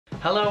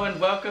Hello and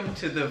welcome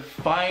to the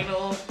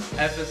final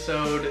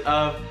episode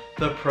of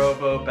the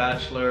Provo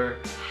Bachelor.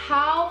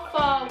 How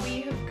far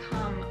we have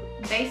come.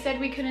 They said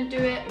we couldn't do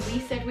it,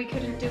 we said we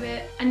couldn't do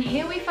it, and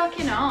here we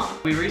fucking are.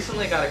 We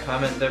recently got a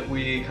comment that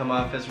we come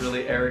off as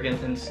really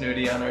arrogant and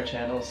snooty on our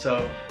channel,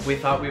 so we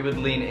thought we would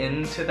lean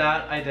into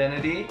that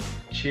identity.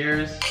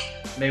 Cheers.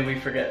 May we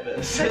forget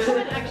this. The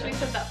comment actually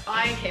said that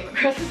I came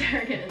across as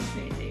arrogant and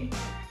snooty.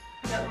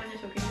 Is that the one you're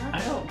talking about? I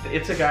don't.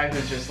 It's a guy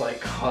who's just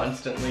like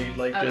constantly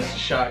like just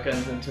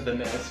shotguns into the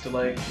mist.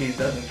 Like he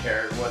doesn't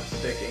care what's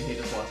sticking. He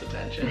just wants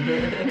attention.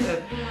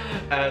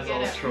 As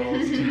all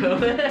trolls do.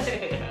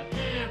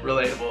 Yeah.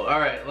 Relatable. All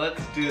right,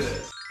 let's do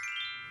this.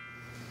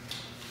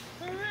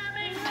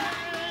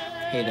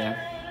 Hey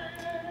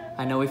there.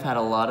 I know we've had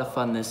a lot of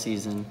fun this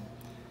season,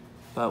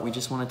 but we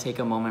just want to take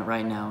a moment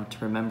right now to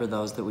remember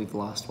those that we've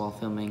lost while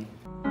filming.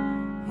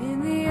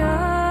 In the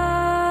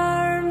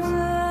arms of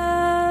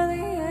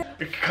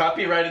the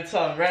Copyrighted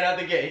song right out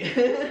the gate.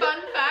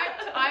 Fun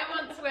fact, I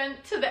once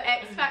went to the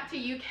X Factor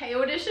UK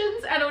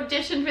auditions and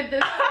auditioned with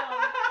this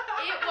song.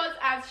 It was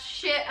as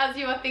shit as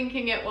you are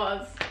thinking it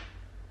was.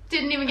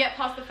 Didn't even get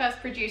past the first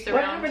producer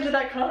What round. happened to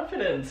that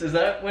confidence? Is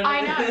that when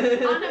I know,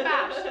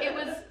 unabashed. It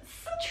was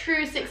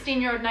true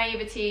 16-year-old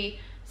naivety,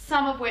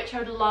 some of which I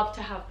would love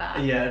to have back.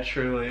 Yeah,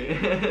 truly.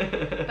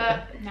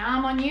 But now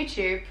I'm on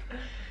YouTube.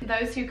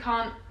 Those who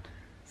can't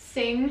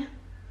sing.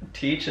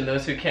 Teach, and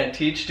those who can't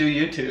teach do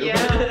YouTube.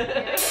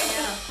 Yeah.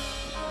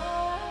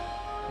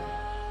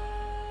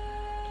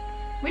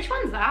 Which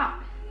one's that?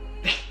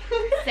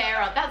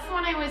 Sarah. That's the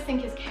one I always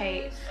think is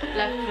Kate.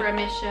 Left for a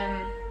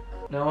mission.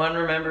 No one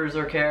remembers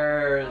or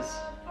cares.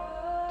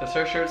 Does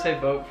her shirt say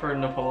vote for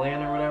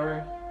Napoleon or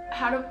whatever?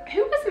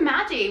 Who was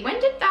Maddie? When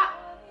did that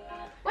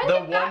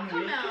come week,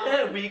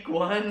 out? week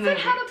one. They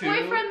had a week two.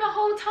 boyfriend the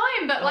whole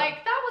time, but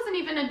like that wasn't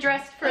even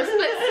addressed for a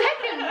split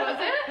second, was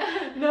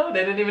it? No,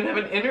 they didn't even have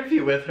an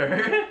interview with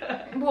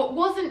her. What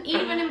wasn't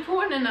even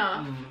important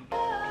enough.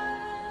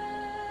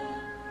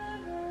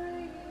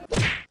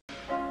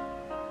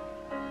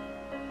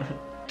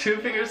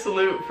 Two-finger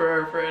salute for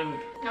our friend.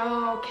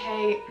 Oh,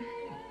 Kate.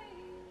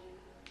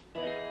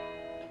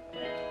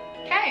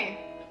 Okay.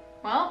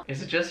 Well,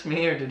 is it just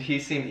me, or did he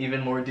seem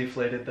even more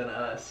deflated than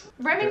us?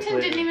 Remington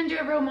didn't even do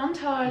a real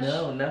montage.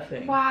 No,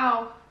 nothing.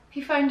 Wow.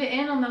 He phoned it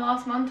in on the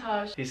last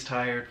montage. He's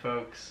tired,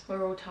 folks.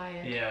 We're all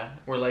tired. Yeah,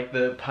 we're like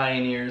the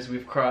pioneers.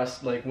 We've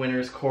crossed like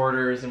winter's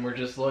quarters and we're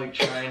just like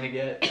trying to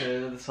get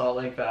to the Salt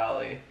Lake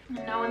Valley.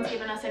 No one's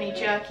given us any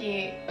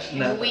jerky in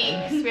Nothing.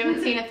 weeks. We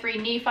haven't seen a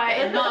 3-knee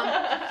fight in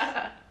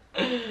months.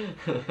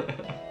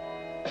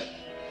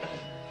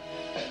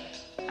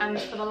 And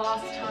for the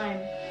last time,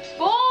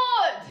 bored!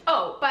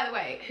 Oh, by the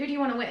way, who do you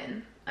want to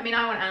win? I mean,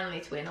 I want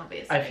Annalie to win,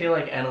 obviously. I feel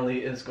like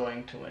Annalie is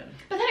going to win.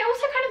 But then I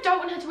also kind of don't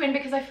want her to win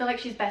because I feel like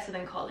she's better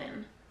than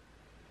Colin.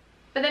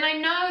 But then I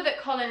know that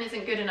Colin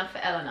isn't good enough for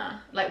Eleanor.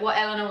 Like, what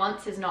Eleanor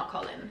wants is not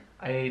Colin.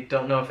 I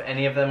don't know if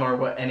any of them are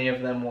what any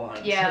of them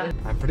want. Yeah.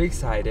 I'm pretty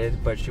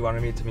excited, but she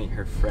wanted me to meet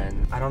her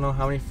friend. I don't know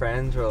how many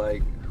friends or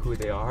like who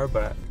they are,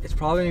 but it's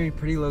probably gonna be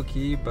pretty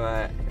low-key,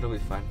 but it'll be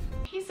fun.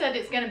 He said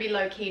it's gonna be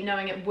low-key,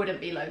 knowing it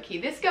wouldn't be low-key.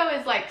 This girl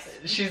is like,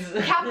 she's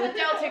Kappa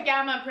Delta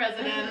Gamma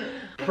president.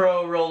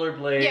 pro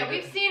rollerblade. Yeah,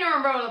 we've seen her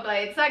on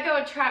rollerblades. That girl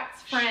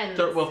attracts friends.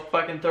 We'll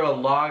fucking throw a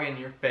log in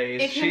your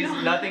face. If you're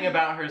not- Nothing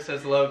about her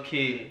says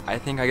low-key. I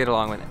think I get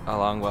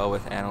along well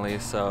with Annalie,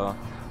 so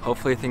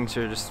hopefully things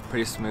are just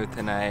pretty smooth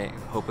tonight.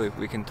 Hopefully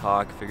we can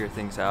talk, figure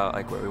things out,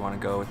 like where we want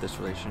to go with this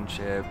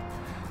relationship.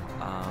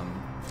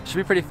 Should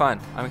be pretty fun.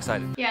 I'm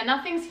excited. Yeah,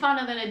 nothing's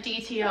funner than a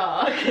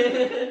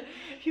DTR.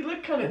 He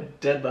looked kind of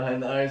dead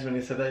behind the eyes when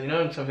he said that. You know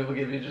when some people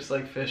give you just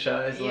like fish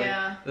eyes?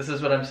 Yeah. Like, this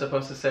is what I'm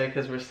supposed to say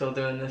because we're still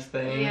doing this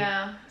thing.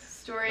 Yeah, it's a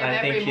story of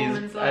every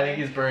woman's life. I think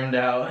he's burned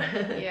out.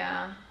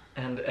 Yeah.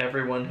 And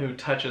everyone who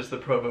touches the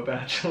Provo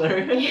Bachelor.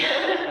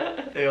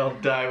 Yeah. They all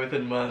die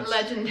within months.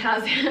 Legend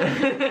has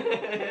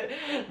it.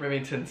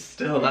 Remington's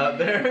still out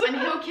there. And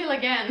he'll kill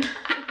again.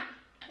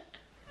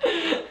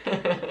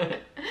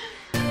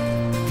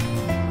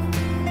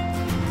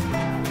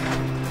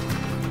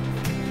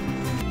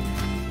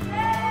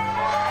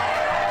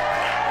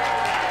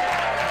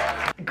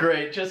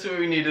 Great, just what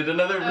we needed.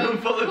 Another room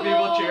full of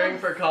people cheering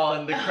for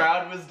Colin. The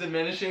crowd was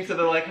diminishing, so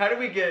they're like, how do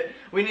we get,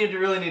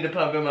 really need to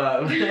pump him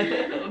up.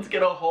 Let's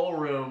get a whole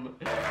room.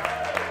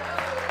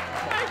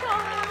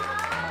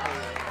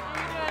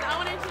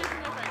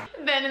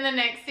 Then in the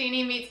next scene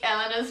he meets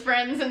Eleanor's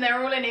friends and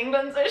they're all in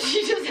England, so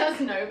she just has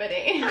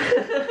nobody.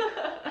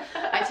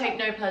 I take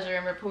no pleasure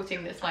in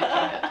reporting this like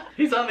that.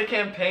 He's on the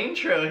campaign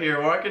trail here,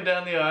 walking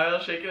down the aisle,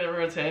 shaking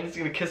everyone's hand. He's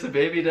gonna kiss a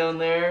baby down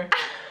there.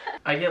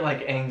 I get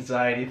like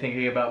anxiety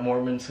thinking about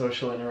Mormon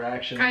social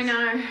interactions. I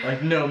know.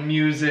 Like no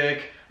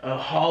music, a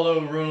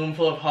hollow room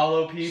full of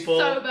hollow people.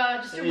 Sober,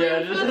 just a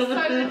room full of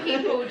sober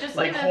people. Just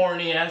like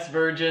horny ass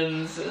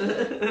virgins.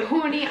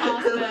 Horny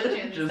ass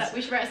virgins. Just...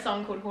 We should write a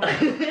song called Horny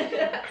Ass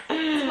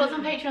Virgins. Support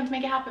on Patreon to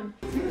make it happen.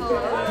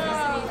 Hello,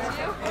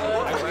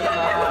 nice to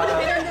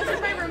meet you. This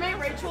is my roommate,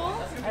 Rachel.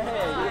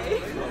 Hi.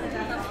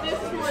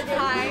 This is Morgan.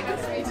 Hi,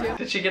 nice to meet you.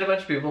 Did she get a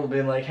bunch of people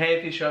being like, hey,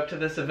 if you show up to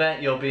this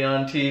event, you'll be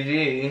on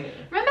TV?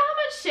 Remember how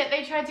much shit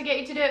they tried to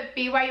get you to do at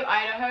BYU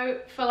Idaho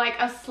for like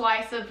a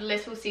slice of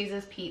Little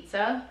Caesars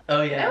pizza?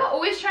 Oh yeah. They were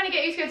always trying to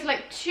get you to go to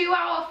like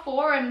 2-hour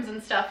forums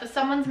and stuff for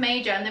someone's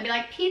major, and they'd be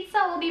like, pizza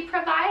will be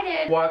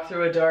provided. Walk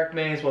through a dark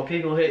maze while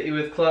people hit you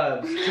with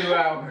clubs. 2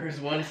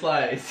 hours, 1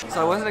 slice. So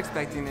I wasn't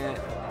expecting it,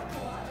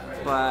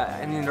 but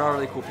I mean they're all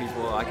really cool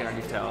people. I can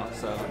already tell.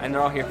 So and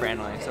they're all here for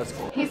Annalie, so it's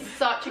cool. He's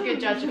such a good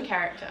judge of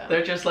character.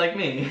 They're just like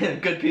me,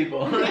 good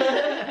people.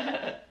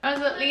 There's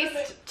at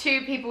least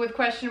 2 people with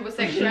questionable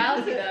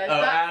sexuality though.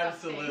 Oh,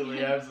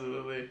 absolutely,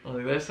 absolutely. Well,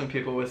 there's some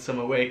people with some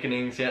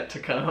awakenings yet to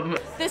come.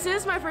 This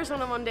is my first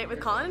one-on-one date with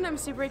Colin, and I'm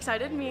super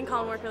excited. Me and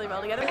Colin work really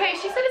well together. Okay,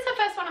 she said it's her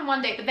first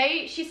one-on-one date,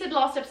 but she said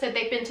last episode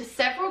they've been to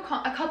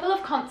a couple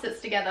of concerts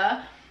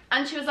together,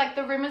 and she was like,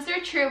 the rumors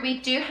are true, we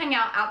do hang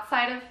out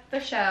outside of the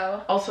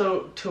show.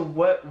 Also, to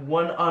what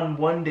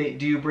one-on-one date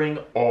do you bring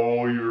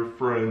all your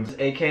friends,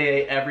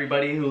 aka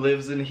everybody who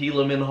lives in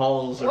Helaman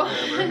Halls or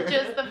whatever?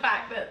 Just the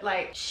fact that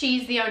like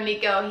she's the only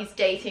girl he's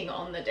dating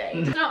on the date.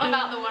 It's not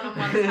about the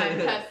one-on-one time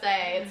per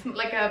se, it's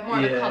like more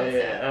of a concept.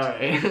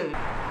 Yeah, alright.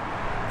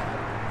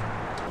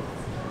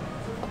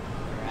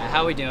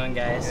 How we doing,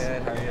 guys?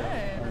 Good, how are you?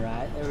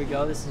 Alright, there we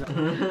go. This is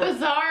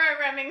Bizarro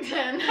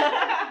Remington.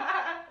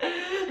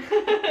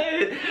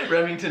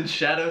 Remington's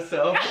shadow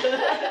self.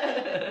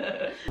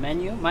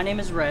 menu. My name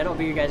is Red. I'll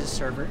be your guys'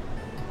 server.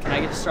 Can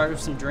I get started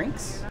with some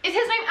drinks? Is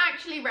his name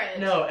actually Red?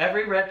 No,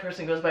 every red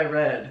person goes by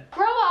Red.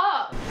 Grow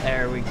up.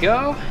 There we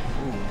go.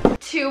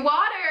 2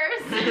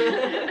 waters.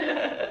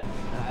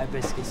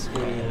 Hibiscus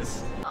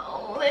squeeze.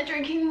 Oh, they're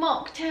drinking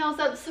mocktails.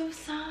 That's so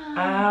sad.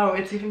 Ow,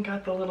 it's even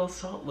got the little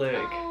salt lick.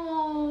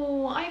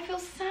 Oh, I feel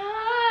sad.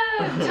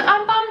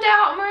 I'm bummed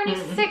out. We're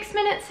only 6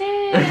 minutes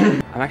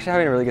in. I'm actually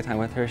having a really good time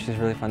with her. She's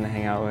really fun to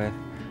hang out with.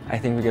 I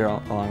think we get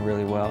along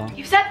really well.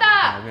 You said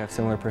that. We have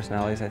similar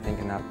personalities, I think,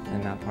 in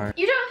that part.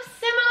 You don't have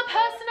similar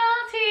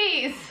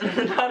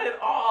personalities. Not at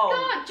all.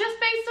 God, just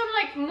based on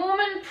like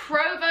Mormon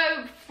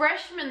Provo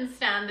freshman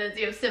standards,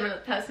 you have similar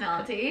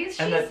personalities.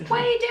 She's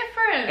way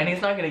different. And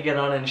he's not gonna get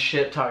on and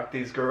shit talk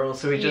these girls,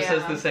 so he just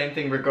says the same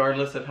thing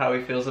regardless of how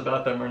he feels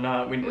about them or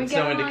not. It's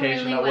no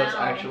indication really about what's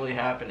well. actually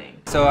happening.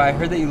 So I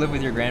heard that you live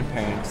with your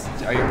grandparents.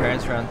 Are your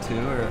parents around too,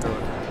 or?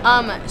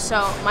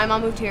 So my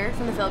mom moved here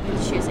from the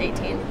Philippines. She was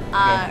 18.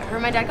 Her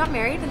and my dad got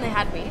married, and they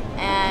had me.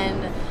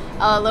 And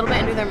a little bit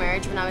into their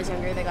marriage, when I was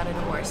younger, they got a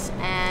divorce.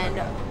 And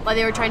while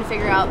they were trying to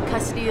figure out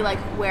custody, like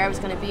where I was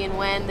going to be and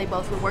when, they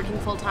both were working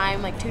full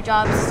time, like 2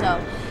 jobs.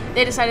 So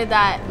they decided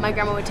that my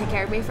grandma would take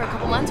care of me for a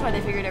couple months while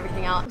they figured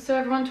everything out. So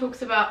every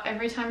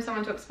time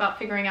someone talks about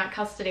figuring out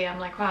custody, I'm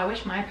like, wow, I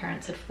wish my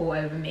parents had fought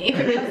over me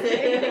for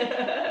custody.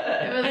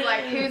 It was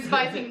like, who's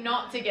fighting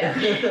not to get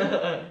me?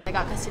 I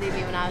got custody of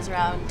me when I was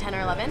around 10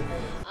 or 11.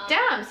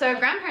 Damn, so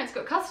grandparents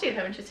got custody of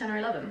her when she was 10 or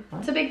 11.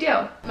 It's a big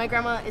deal. My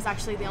grandma is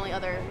actually the only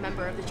other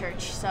member of the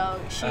church, so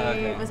she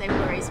was able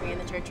to raise me in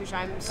the church, which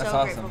I'm so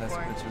grateful for. That's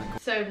really cool.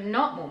 So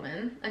not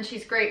Mormon, and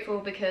she's grateful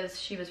because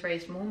she was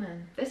raised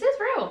Mormon. This is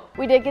real.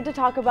 We did get to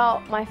talk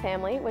about my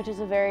family, which is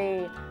a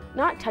very,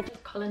 not touchy.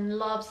 Colin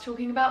loves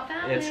talking about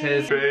family. It's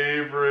his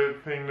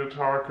favorite thing to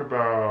talk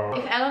about.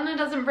 If Eleanor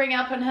doesn't bring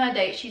up on her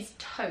date, she's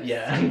toast.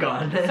 Yeah, I'm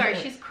gone. Sorry,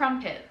 she's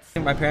crumpets.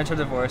 My parents are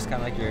divorced,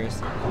 kind of like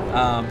yours,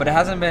 but it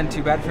hasn't been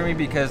too bad for me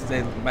because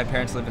my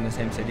parents live in the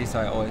same city, so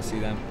I always see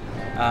them.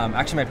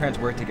 Actually, my parents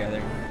work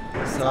together.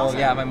 So awesome.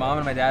 Yeah, my mom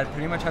and my dad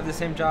pretty much have the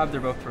same job.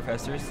 They're both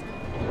professors.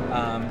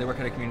 They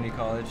work at a community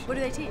college. What do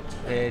they teach?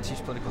 They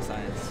teach political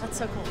science. That's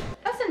so cool.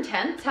 That's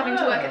intense, having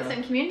to work at the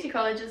same community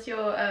college as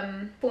your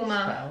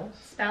former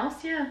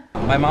spouse, yeah.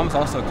 My mom's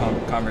also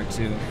a convert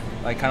too,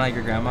 like kind of like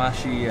your grandma.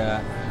 She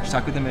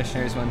talked with the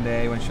missionaries one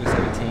day when she was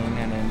 17,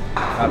 and then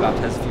got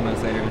baptized a few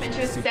months later. When she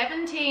was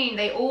 17,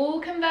 they all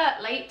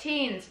convert late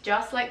teens,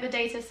 just like the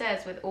data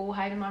says, with all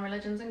hiding my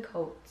religions and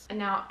cults. And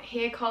now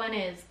here Colin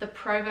is, the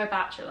Provo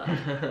bachelor.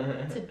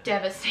 It's a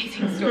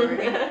devastating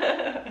story.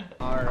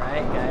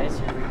 Alright, guys,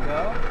 here we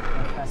go.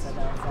 Pass that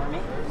down for me.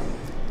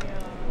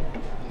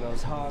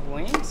 Those hog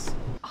wings.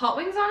 Hot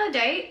wings on a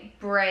date,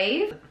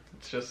 brave.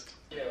 It's just,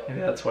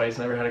 maybe that's why he's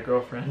never had a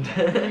girlfriend.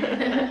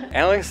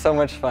 Annalie's so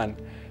much fun.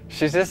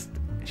 She's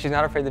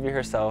not afraid to be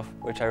herself,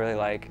 which I really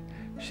like.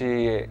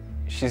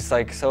 She's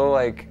like so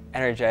like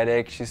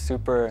energetic. She's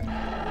super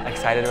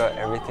excited about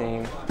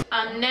everything.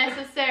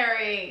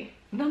 Unnecessary.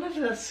 None of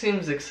that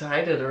seems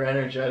excited or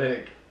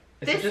energetic.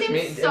 This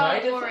seems so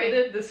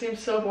boring. This seems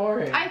so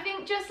boring. I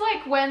think just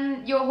like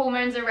when your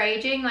hormones are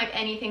raging, like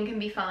anything can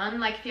be fun.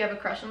 Like if you have a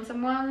crush on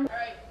someone.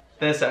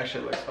 This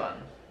actually looks fun.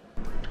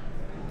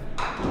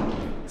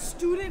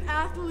 Student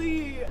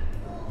athlete.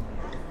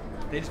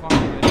 They just want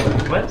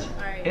to What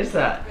is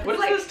that? What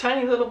is this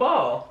tiny little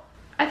ball?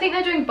 I think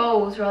they're doing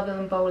bowls rather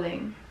than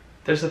bowling.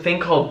 There's a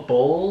thing called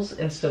bowls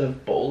instead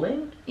of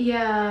bowling?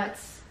 Yeah,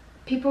 it's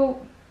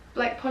people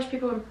like posh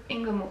people in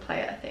England will play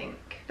it, I think.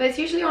 But it's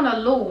usually on a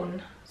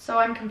lawn, so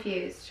I'm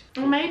confused.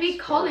 Or maybe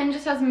Colin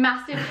just has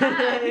massive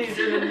hands. He's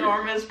an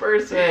enormous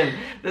person.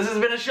 This has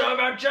been a show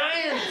about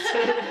giants.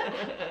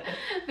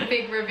 The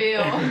big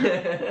reveal.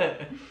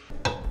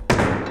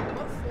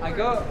 I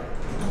go.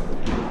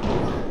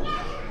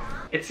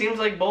 It seems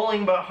like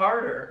bowling but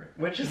harder,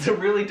 which is a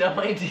really dumb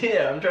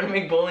idea. I'm trying to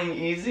make bowling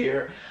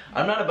easier.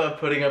 I'm not about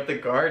putting up the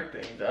guard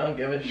things. I don't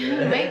give a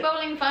shit. Make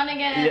bowling fun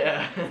again.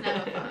 Yeah. It's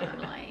never fun, I'm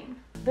lying.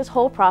 This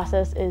whole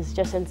process is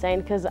just insane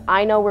because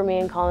I know where me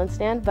and Colin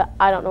stand, but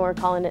I don't know where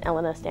Colin and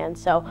Elena stand.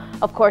 So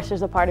of course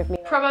there's a part of me.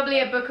 Probably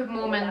a Book of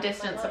Mormon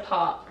distance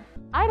apart.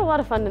 I had a lot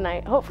of fun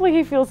tonight. Hopefully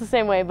he feels the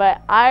same way,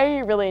 but I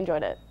really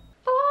enjoyed it.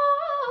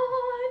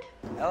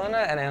 Elena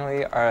and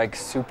Annalie are like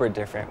super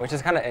different, which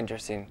is kind of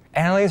interesting.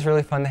 Annalie is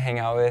really fun to hang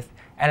out with,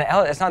 and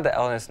it's not that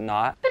Elena's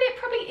not. But it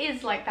probably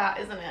is like that,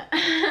 isn't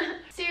it?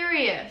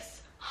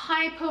 Serious,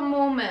 hyper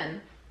Mormon,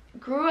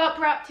 grew up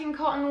wrapped in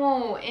cotton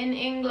wool in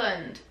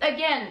England.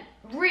 Again,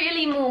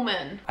 really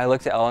Mormon. I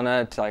look to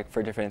Elena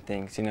for different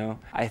things, you know?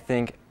 I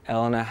think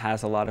Elena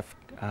has a lot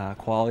of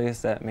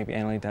qualities that maybe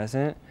Annalie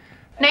doesn't.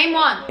 Name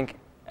one. I think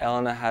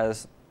Elena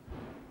has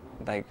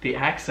the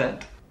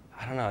accent.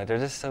 I don't know, they're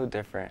just so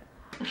different.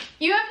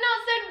 You have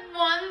not said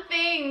one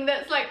thing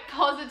that's like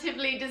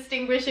positively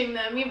distinguishing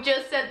them. You've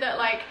just said that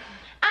like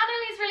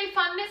Annalie's really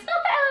fun. It's not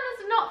that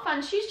Elena's not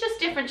fun. She's just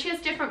different. She has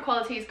different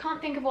qualities.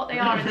 Can't think of what they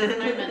are in this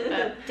moment,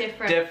 but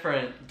different.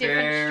 Different.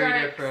 Very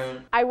strokes.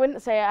 different. I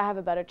wouldn't say I have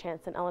a better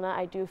chance than Elena.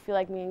 I do feel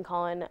like me and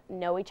Colin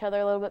know each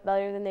other a little bit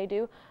better than they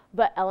do.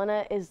 But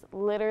Elena is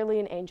literally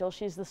an angel.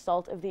 She's the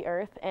salt of the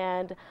earth,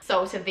 and...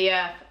 Salt of the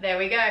earth. There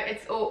we go.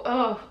 It's all...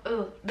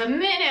 Oh. The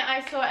minute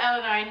I saw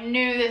Elena, I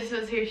knew this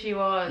was who she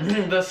was.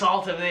 The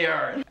salt of the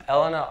earth.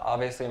 Elena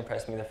obviously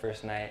impressed me the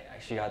first night.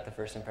 She got the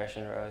first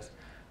impression rose.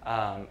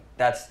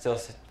 That still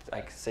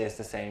stays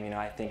the same. You know,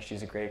 I think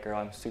she's a great girl.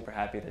 I'm super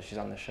happy that she's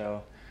on the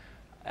show.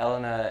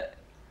 Elena,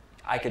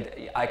 I could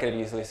have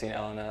easily seen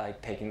Elena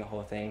taking the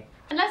whole thing.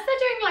 Unless they're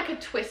doing a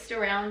twist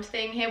around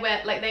thing here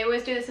where they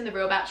always do this in The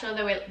Real Bachelor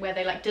where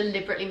they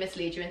deliberately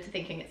mislead you into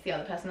thinking it's the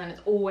other person and it's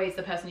always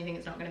the person you think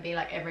it's not going to be.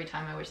 Every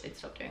time I wish they'd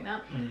stop doing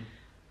that.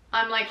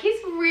 I'm like, he's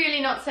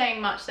really not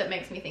saying much that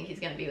makes me think he's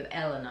going to be with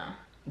Elena.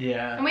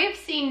 Yeah. And we have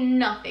seen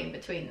nothing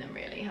between them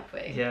really, have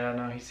we? Yeah,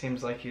 no, he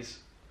seems like he's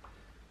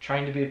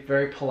trying to be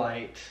very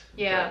polite.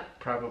 Yeah. But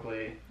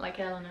probably. Like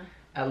Elena.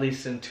 At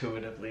least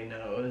intuitively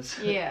knows.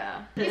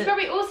 Yeah. He's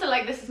probably also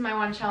this is my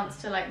one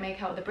chance to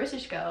make out with a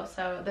British girl,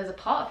 so there's a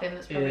part of him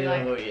that's probably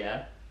oh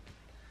yeah.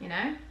 You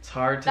know? It's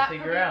hard to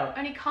figure out.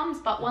 Only comes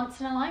but once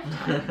in a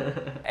lifetime.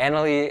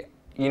 Annalie,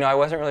 you know, I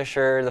wasn't really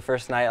sure the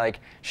first night.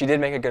 She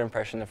did make a good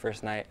impression the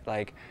first night.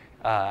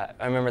 I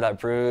remember that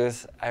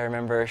bruise. I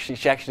remember she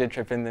actually did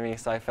trip into me,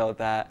 so I felt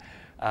that.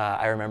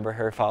 I remember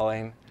her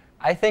falling.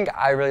 I think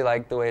I really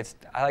like the way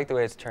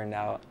it's turned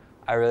out.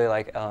 I really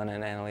like Elena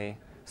and Annalie.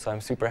 So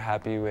I'm super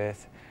happy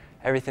with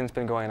everything that's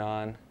been going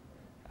on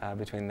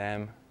between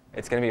them.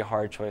 It's going to be a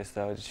hard choice,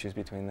 though, to choose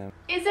between them.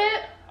 Is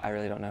it? I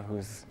really don't know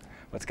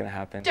what's going to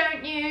happen.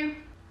 Don't you?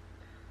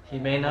 He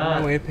may not. I'm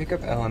on my way to pick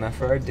up Elena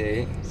for our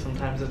date.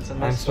 Sometimes it's a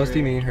mystery. I'm supposed to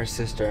be meeting her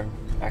sister.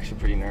 I'm actually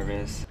pretty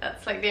nervous.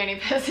 That's the only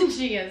person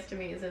she has to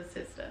meet is her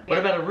sister. What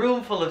about a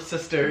room full of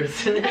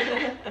sisters?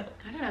 I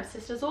don't have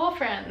sisters or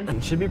friends.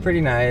 It should be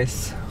pretty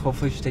nice.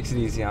 Hopefully she takes it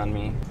easy on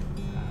me.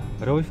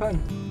 But it'll be fun.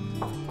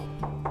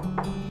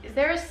 Is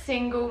there a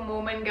single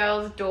Mormon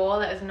girl's door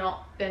that has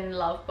not been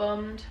love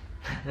bombed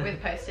with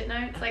post-it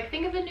notes?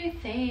 Think of a new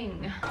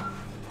thing.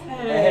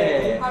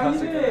 Hey, how are you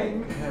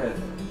doing?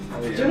 Good.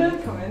 Do you want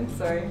to come in?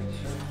 Sorry.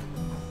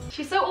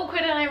 She's so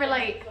awkward and I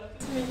relate.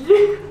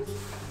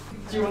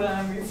 Do you want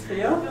to meet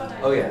Sophia?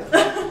 Oh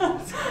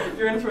yeah.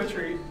 You're in for a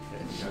treat.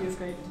 She is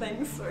great.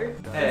 Thanks. Sorry.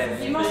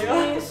 Hey. You must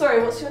be.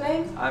 Sorry. What's your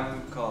name?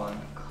 I'm Colin.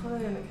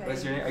 Colin. Okay.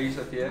 What's your name? Are you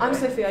Sophia? I'm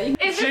Sophia. Is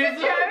this a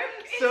joke?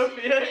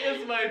 Sophia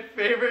is my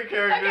favorite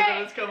character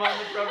that has come on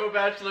the Provo'S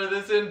Bachelor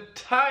this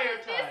entire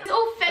time. This is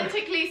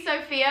authentically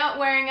Sophia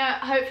wearing a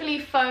hopefully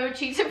faux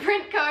cheetah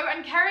print coat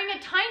and carrying a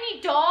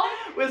tiny dog.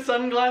 With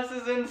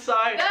sunglasses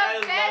inside. The I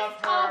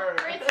best love her. of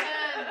Britain.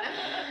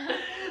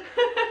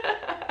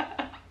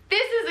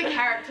 This is a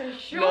character,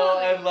 surely. No,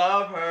 I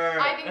love her.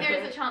 I think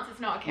there is a chance it's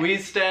not a character. We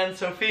stand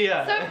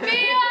Sophia.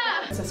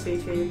 Sophia! So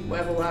Fifi,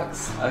 whatever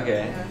works.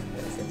 Okay. Yeah,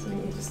 it's good to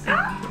meet you. Just.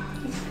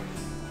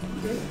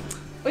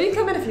 Well, you can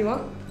come in if you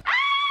want.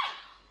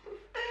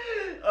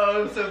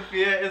 Oh,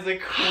 Sophia is a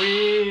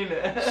queen.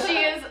 She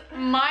is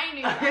my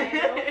new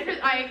idol.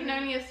 I can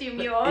only assume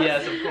yours.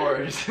 Yes, of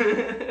course.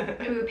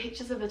 Ooh,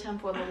 pictures of a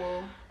temple on the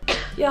wall.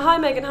 Yeah, hi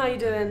Megan, how you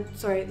doing?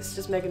 Sorry, this is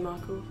just Meghan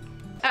Markle.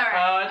 Alright.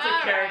 Oh, it's a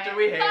character.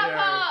 We hate Fuck her.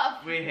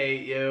 off. We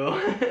hate you.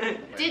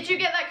 Did you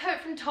get that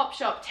coat from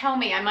Topshop? Tell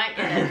me, I might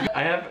get it.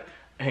 I have.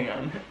 Hang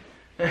on.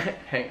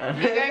 Hang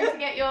on. You're going to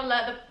get your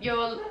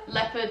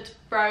leopard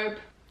robe.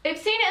 I've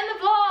seen it in the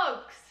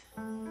vlogs.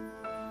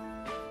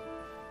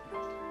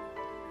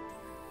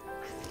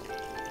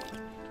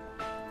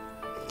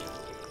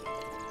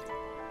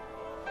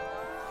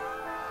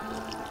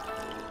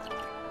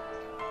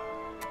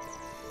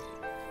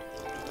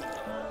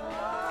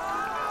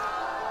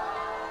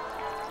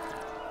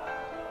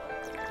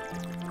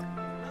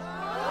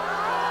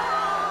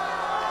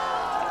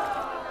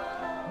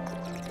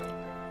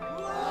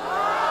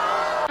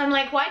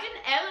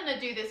 Eleanor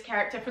do this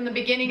character from the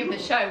beginning of the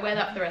show, wear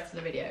that for the rest of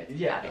the video.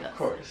 It's fabulous. Of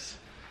course.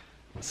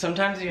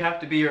 Sometimes you have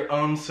to be your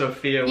own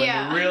Sophia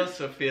when the real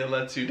Sophia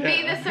lets you down.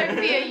 Be the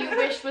Sophia you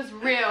wish was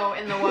real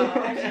in the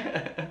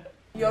world.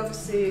 You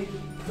obviously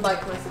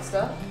like my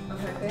sister, I'm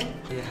hoping.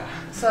 Yeah.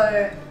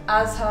 So,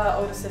 as her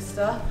older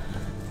sister,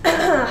 I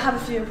have a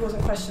few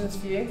important questions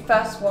for you.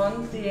 First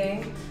one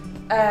being,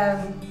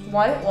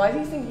 why do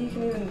you think you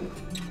can even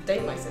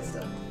date my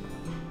sister?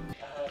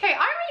 Okay,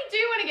 I really do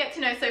want to get to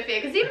know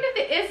Sophia, because even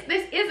if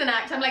this is an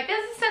act, I'm like,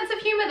 there's a sense of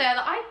humour there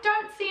that I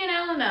don't see in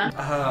Eleanor.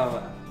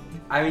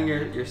 I mean,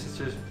 your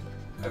sister's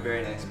a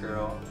very nice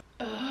girl.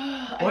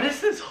 What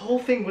is this whole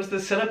thing? Was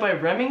this set up by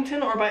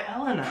Remington or by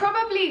Eleanor?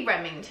 Probably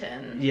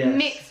Remington. Yes.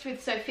 Mixed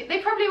with Sophia. They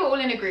probably were all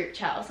in a group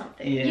chat or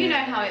something. Yeah. You know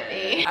how it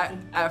be.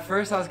 At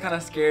first I was kind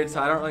of scared,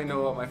 so I don't really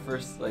know what my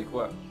first, like,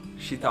 what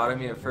she thought of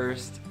me at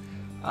first.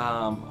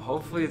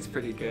 Hopefully it's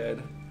pretty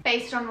good.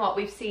 Based on what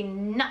we've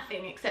seen,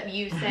 nothing except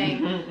you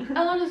saying,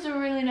 Eleanor's a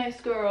really nice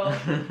girl.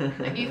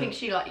 Like, you think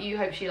you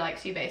hope she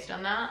likes you based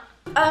on that?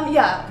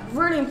 Yeah,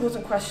 really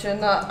important question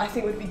that I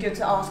think would be good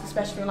to ask,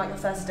 especially on like a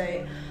first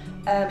date.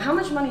 How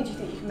much money do you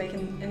think you can make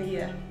in a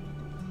year?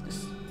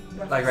 Just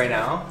like right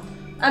now?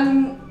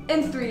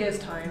 In 3 years'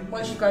 time,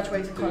 once you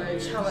graduated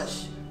college,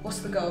 what's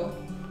the goal?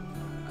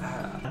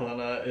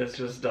 Eleanor is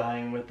just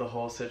dying with the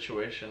whole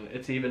situation.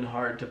 It's even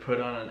hard to put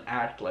on an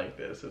act like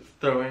this. It's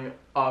throwing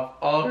off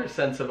all her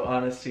sense of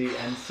honesty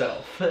and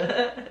self. So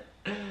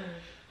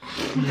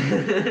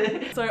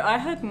I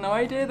had no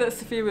idea that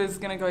Sophia was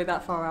gonna go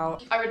that far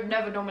out. I would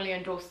never normally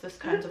endorse this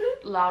kind of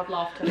loud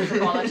laughter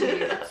frivolity.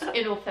 It's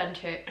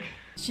inauthentic.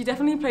 She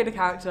definitely played a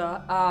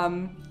character,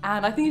 and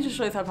I think it just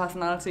shows her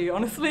personality,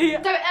 honestly. So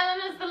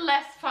Eleanor's the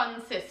less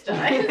fun sister, is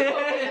what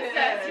we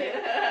said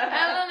here.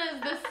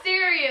 Eleanor's the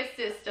serious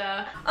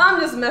sister. I'm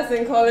just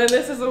messing, Colin.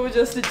 This is all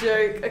just a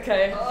joke.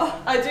 Okay.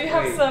 I do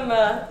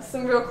have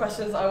some real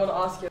questions I want to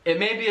ask you. It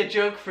may be a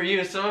joke for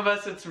you. Some of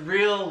us, it's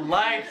real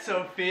life,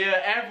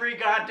 Sophia. Every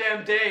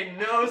goddamn day,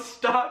 no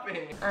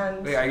stopping.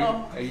 And wait,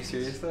 are you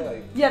serious though?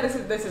 Like... Yeah, this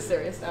is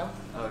serious now.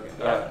 Okay.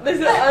 That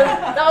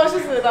was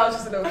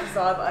just a little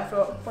facade, but I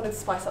thought wanted to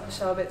spice up the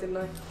show a bit, didn't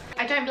I?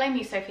 I don't blame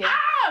you, Sophia.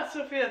 Ah,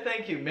 Sophia,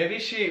 thank you. Maybe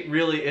she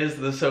really is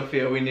the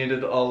Sophia we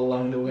needed all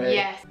along the way.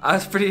 Yes. I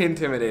was pretty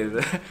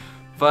intimidated,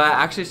 but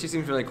actually she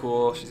seems really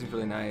cool. She seems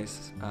really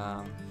nice.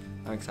 I'm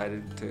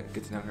excited to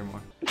get to know her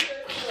more.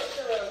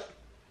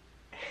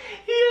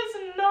 He is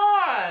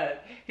not.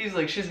 He's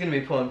like, she's gonna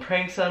be pulling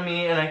pranks on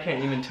me, and I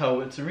can't even tell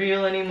what's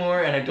real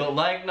anymore, and I don't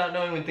like not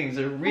knowing when things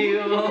are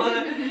real.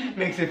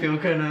 Makes me feel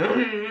kind of.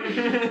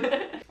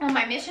 On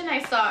my mission,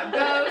 I saw a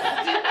ghost.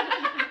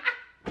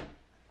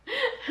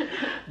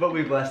 But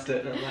we blessed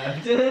it and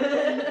left.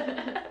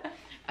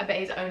 I bet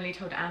he's only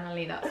told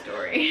Annalie that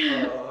story.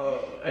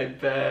 Oh, I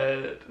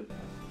bet.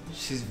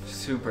 She's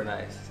super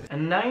nice.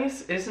 And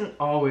nice isn't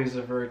always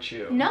a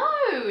virtue. No,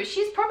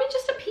 she's probably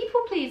just a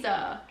people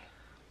pleaser.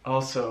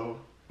 Also,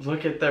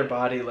 look at their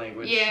body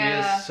language.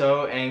 Yeah. She is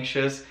so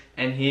anxious,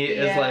 and he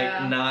is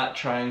like not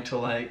trying to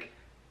like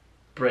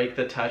break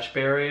the touch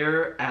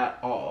barrier at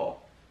all.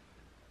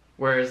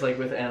 Whereas like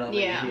with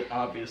Annalie, he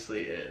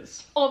obviously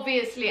is.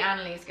 Obviously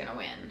Annalie's gonna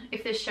win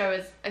if this show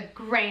is a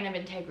grain of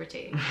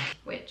integrity,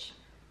 which...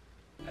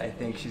 I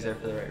think she's there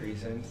for the right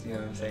reasons, you know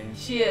what I'm saying?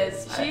 She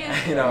is. She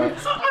is. You know. I would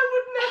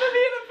never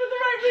be in it for the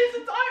right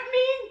reasons.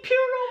 Me,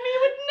 pure me,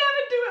 would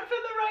never do it for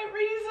the right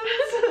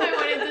reasons. I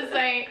wanted to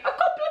say a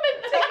compliment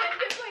to him,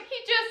 because like he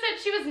just said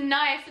she was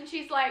nice, and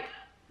she's like...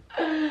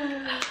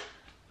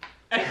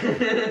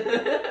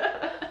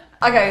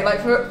 Okay,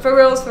 like for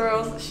reals,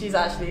 she's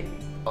actually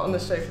on the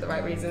show for the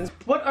right reasons.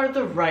 What are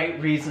the right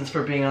reasons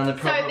for being on the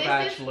Provo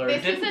Bachelor?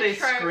 Didn't they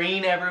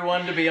screen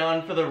everyone to be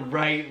on for the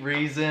right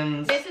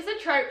reasons? This is a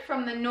trope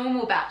from the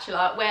normal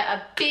Bachelor, where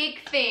a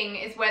big thing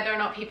is whether or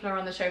not people are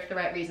on the show for the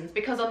right reasons.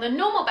 Because on the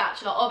normal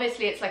Bachelor,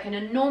 obviously it's like an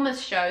enormous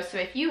show, so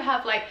if you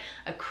have like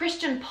a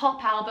Christian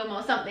pop album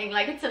or something,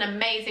 like it's an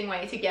amazing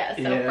way to get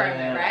a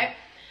self-promo, right?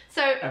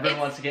 So everyone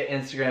wants to get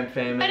Instagram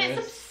famous. But it's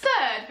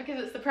absurd because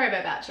it's the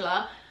Provo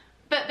Bachelor.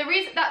 But the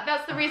reason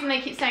that's the reason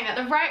they keep saying that.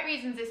 The right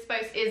reasons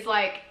is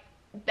like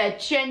they're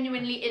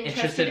genuinely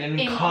interested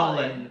in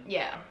Colin.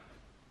 Yeah.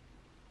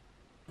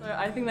 So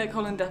I think that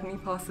Colin definitely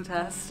passed the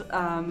test.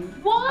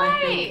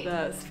 Why? I think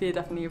that Sophia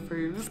definitely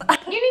approves.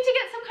 You need to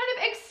get some kind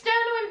of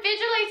external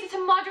invigilator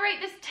to moderate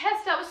this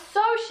test. That was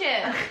so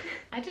shit.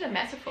 I did a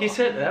metaphor. He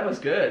said that was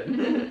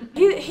good.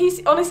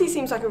 He honestly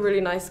seems like a really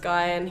nice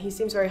guy, and he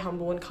seems very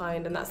humble and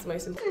kind, and that's the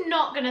most important.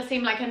 Not gonna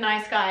seem like a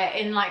nice guy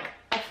in like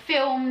a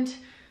filmed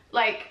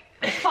like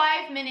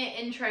 5-minute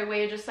intro where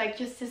you're just like,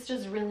 your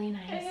sister's really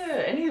nice.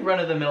 Yeah, any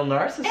run-of-the-mill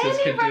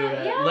narcissist could do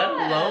it. Yeah. Let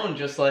alone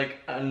just like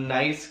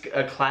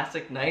a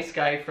classic nice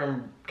guy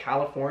from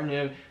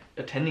California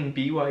attending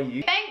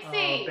BYU.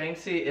 Banksy! Oh,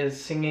 Banksy is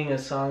singing a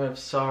song of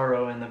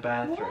sorrow in the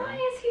bathroom. Why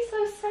is he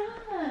so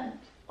sad?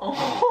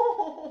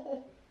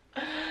 Oh,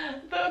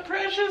 the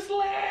precious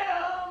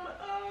lamb.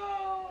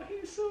 Oh,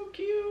 he's so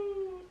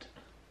cute.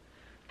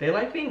 They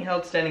like being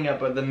held standing up,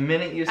 but the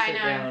minute you sit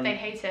down... they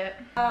hate it.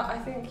 I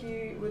think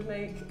you would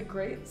make a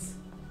great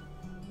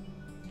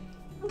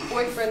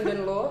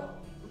boyfriend-in-law,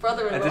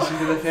 brother-in-law. Addition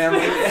to the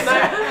family.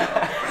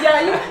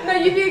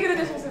 You'd be a good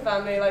addition to the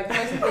family. Like, the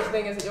most important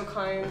thing is that you're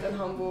kind and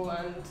humble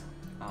and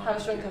have a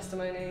strong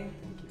testimony.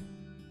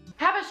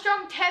 Have a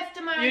strong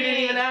testimony. You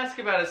didn't even ask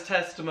about his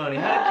testimony.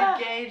 How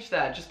did you gauge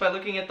that? Just by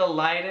looking at the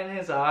light in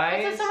his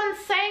eyes? So someone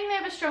saying they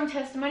have a strong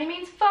testimony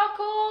means fuck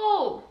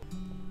all.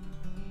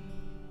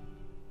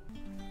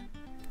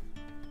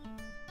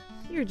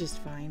 You're just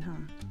fine, huh?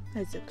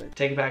 That's so good.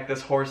 Take it back,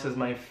 this horse is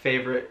my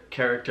favorite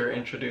character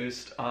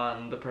introduced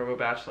on the Provo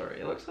Bachelor.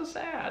 He looks so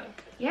sad.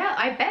 Yeah,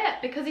 I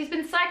bet, because he's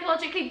been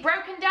psychologically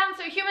broken down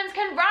so humans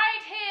can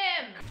ride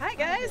him. Hi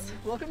guys,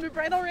 welcome to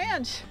Bridal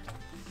Ranch.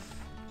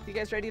 You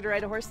guys ready to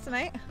ride a horse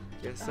tonight?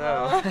 Guess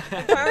so.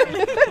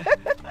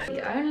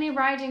 The only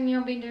riding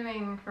you'll be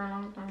doing for a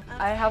long time.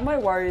 I have my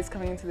worries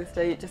coming into this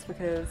date just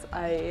because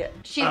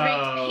She's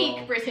ranked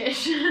peak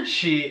British.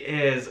 She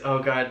is. Oh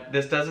god,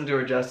 this doesn't do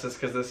her justice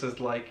because this is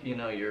like, you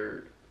know,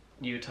 your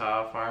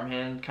Utah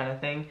farmhand kind of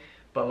thing.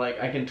 But like,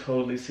 I can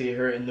totally see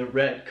her in the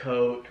red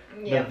coat,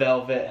 the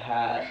velvet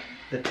hat,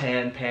 the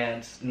tan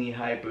pants,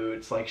 knee-high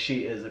boots. Like,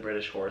 she is a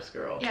British horse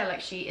girl. Yeah,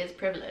 like she is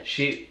privileged.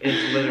 She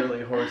is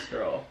literally horse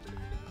girl.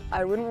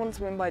 I wouldn't want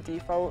to win by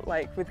default,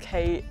 like with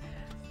Kate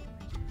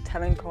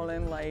telling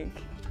Colin like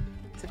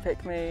to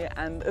pick me,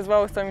 and as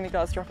well as so many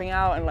girls dropping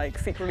out and like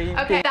secretly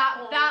okay,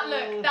 that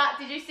look,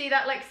 did you see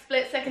that like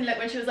split-second look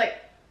when she was like,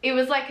 it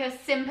was like a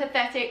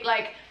sympathetic,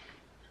 like,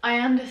 I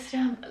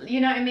understand, you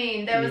know what I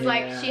mean? There was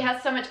like, she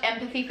has so much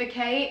empathy for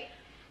Kate,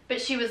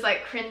 but she was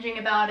like cringing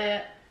about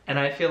it. And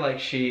I feel like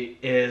she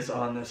is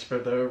on this for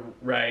the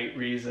right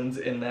reasons,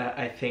 in that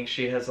I think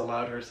she has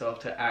allowed herself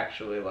to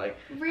actually like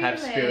have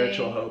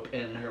spiritual hope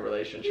in her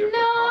relationship with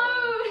Colin.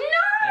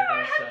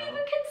 I haven't even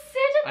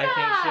considered that. I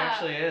think she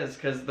actually is,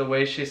 because the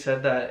way she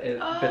said that,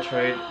 it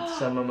betrayed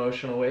some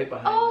emotional weight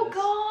behind this.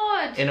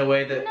 God! In a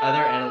way that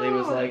other Annalie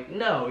was like,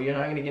 no, you're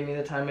not going to give me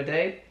the time of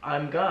day,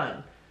 I'm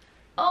gone.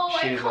 Oh,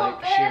 She's I can't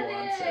like, bear she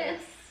wants this.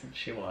 it.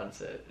 She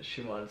wants it.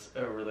 She wants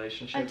a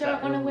relationship. I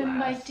don't want to win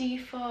by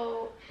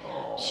default.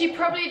 She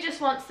probably just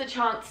wants the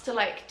chance to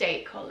like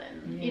date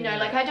Colin. You know,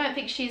 like I don't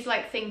think she's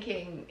like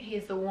thinking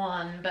he's the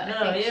one, but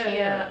I think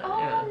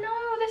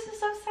no, this is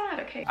so sad.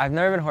 Okay. I've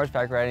never been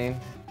horseback riding.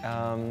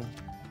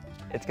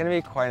 It's gonna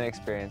be quite an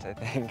experience, I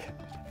think.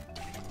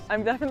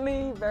 I'm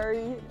definitely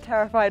very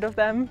terrified of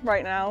them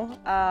right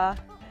now.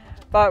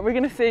 But we're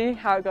gonna see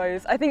how it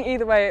goes. I think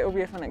either way it will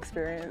be a fun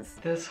experience.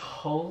 This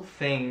whole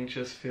thing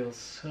just feels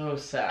so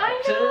sad.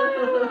 I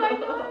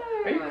know.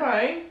 Are you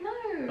crying? No.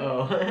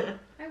 Oh.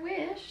 I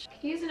wish. I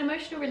could use an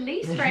emotional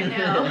release right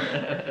now.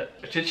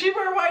 Did she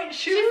wear white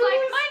shoes? She's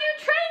like, my new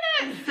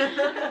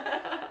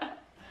trainers!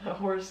 The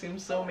horse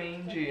seems so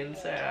mangy and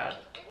sad.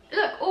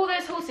 Look, all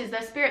those horses,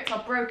 their spirits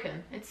are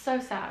broken. It's so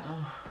sad.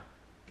 Oh.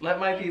 Let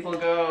my people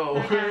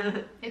go.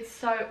 It's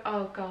so,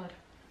 oh god.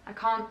 I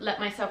can't let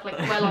myself like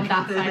dwell on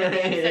that side of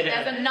it. So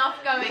there's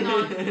enough going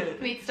on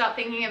for me to start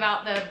thinking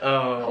about the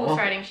horse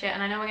riding shit,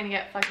 and I know we're gonna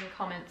get fucking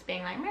comments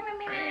being like,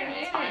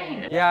 it's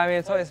fine. Yeah, I mean,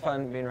 it's always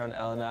fun being around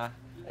Elena,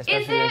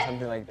 especially doing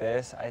something like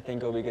this. I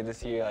think it'll be good to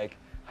see like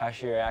how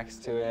she reacts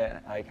to it,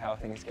 like how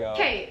things go.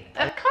 Okay,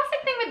 a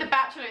classic thing with The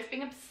Bachelor is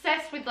being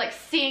obsessed with like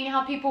seeing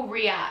how people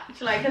react,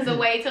 like as a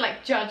way to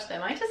like judge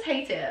them. I just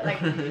hate it. Like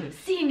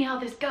seeing how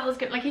this girl's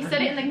going, like he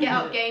said it in the Get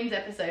Out Games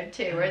episode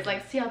too, where it's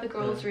like, see how the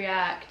girls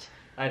react.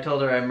 I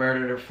told her I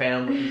murdered her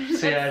family.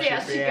 See how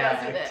she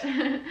reacts. Goes with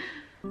it.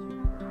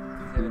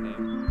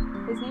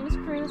 His name is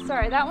Cruz.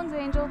 Sorry, that one's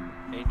Angel.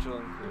 Angel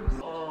and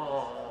Cruz.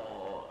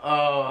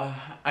 Oh,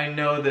 I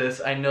know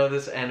this. I know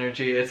this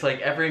energy. It's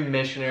like every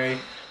missionary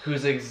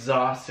who's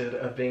exhausted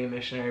of being a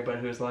missionary, but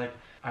who's like,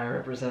 I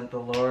represent the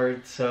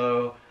Lord,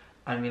 so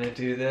I'm gonna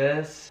do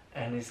this.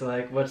 And he's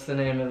like, what's the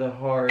name of the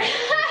horse?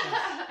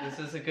 This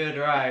is a good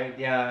ride.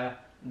 Yeah,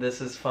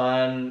 this is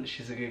fun.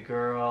 She's a good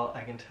girl.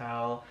 I can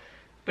tell.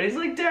 But he's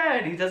like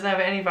dead. He doesn't have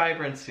any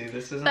vibrancy.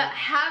 This isn't. But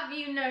have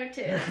you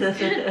noticed? Oh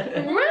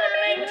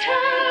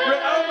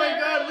my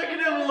god, look at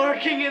him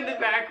lurking in the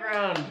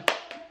background.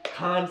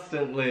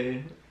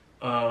 Constantly.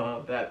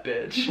 Oh, that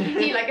bitch.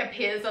 He like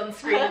appears on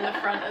screen in the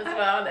front as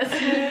well.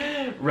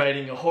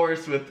 Riding a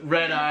horse with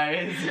red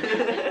eyes.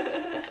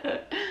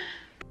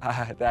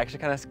 They actually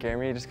kind of scare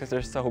me just because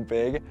they're so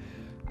big.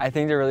 I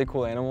think they're really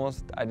cool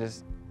animals.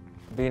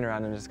 Being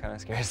around them just kind of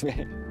scares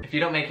me. If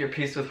you don't make your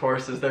peace with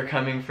horses, they're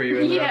coming for you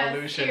in the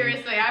revolution.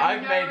 Seriously,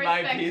 I've made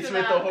my peace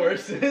with the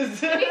horses. It needs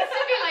to be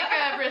like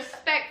a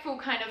respectful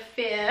kind of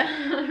fear,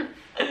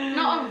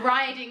 not a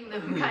riding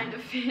them kind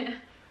of fear.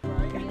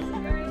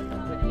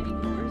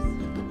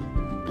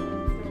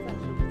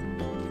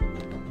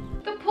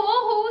 The poor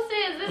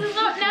horses. This is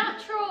not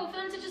natural for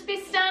them to just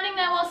be standing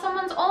there while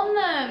someone's on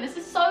them. This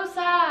is so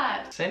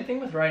sad. Same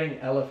thing with riding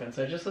elephants.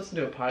 I just listened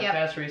to a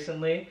podcast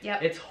recently.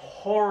 It's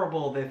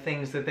horrible the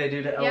things that they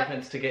do to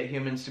elephants to get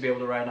humans to be able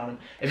to ride on them.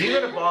 If you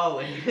go to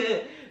Bali,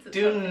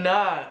 do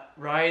not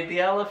ride the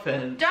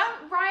elephant.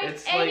 Don't ride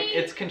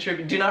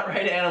Do not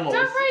ride animals.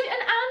 Don't ride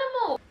an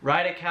animal.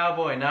 Ride a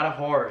cowboy, not a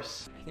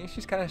horse. I think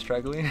she's kind of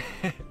struggling.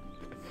 Hey,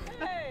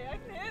 I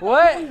can hear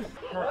What?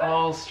 We're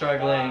all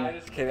struggling. I'm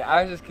just kidding.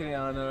 I was just kidding,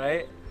 Elena,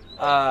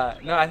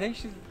 right? No, I think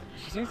she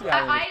seems to be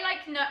having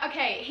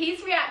okay,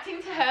 he's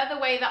reacting to her the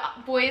way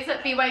that boys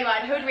at BYU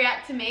Idaho would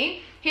react to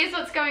me. Here's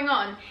what's going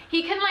on.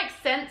 He can like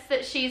sense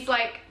that she's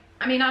like,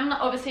 I mean, I'm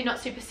obviously not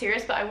super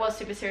serious, but I was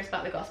super serious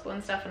about the gospel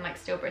and stuff and like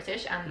still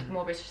British and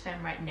more British than I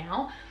am right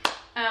now.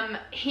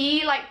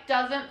 He like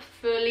doesn't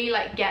fully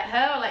like get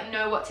her or like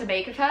know what to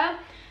make of her.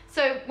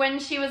 So when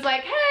she was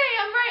like, hey,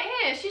 I'm right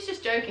here, she's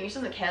just joking. She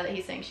doesn't care that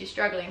he's saying she's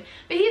struggling.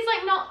 But he's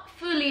like not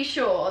fully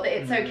sure that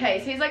it's okay.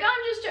 So he's like, I'm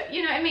just,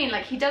 you know what I mean?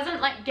 Like he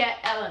doesn't like get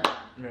Eleanor.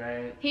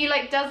 Right. He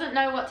like doesn't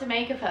know what to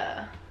make of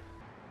her.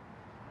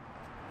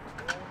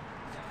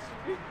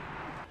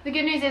 The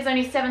good news is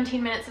only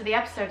 17 minutes of the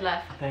episode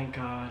left. Thank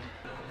God.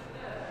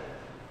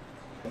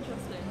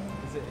 Interesting.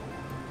 Is it?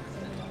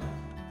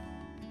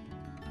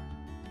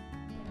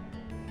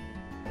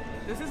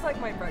 This is like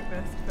my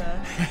breakfast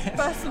for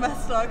first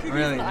semester. Cookies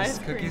and ice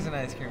cream. Cookies and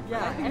ice cream.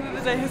 Yeah, I think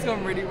the day has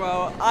gone really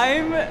well.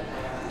 I'm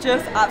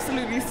just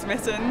absolutely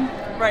smitten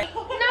right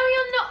No,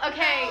 you're not.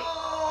 Okay.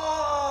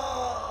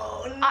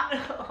 Oh,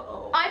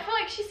 no. I feel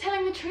like she's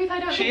telling the truth. I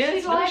don't She think is.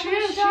 she's lying for the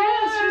show.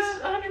 She's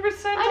 100% I don't think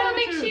telling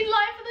the she'd truth.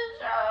 lie for the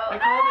show. I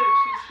called it.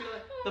 She's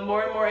feeling, the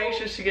more and more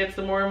anxious she gets,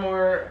 the more and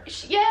more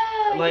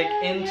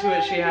into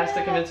it she has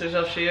to convince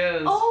herself she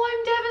is. Oh,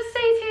 I'm devastated.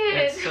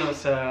 It's so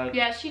sad.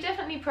 Yeah, she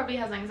definitely probably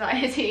has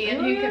anxiety,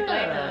 and who could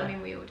blame her? I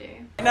mean, we all do.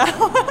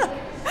 now.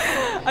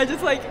 I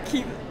just like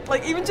keep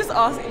like even just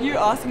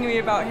asking me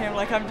about him,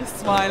 like I'm just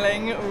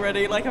smiling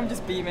already, like I'm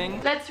just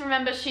beaming. Let's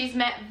remember she's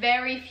met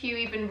very few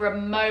even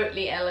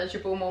remotely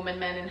eligible Mormon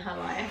men in her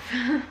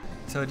life.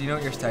 So do you know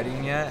what you're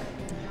studying yet?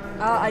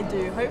 I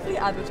do. Hopefully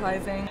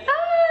advertising.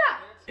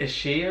 Is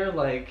she your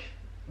like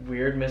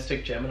weird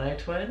mystic Gemini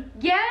twin?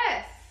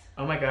 Yes.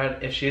 Oh my God,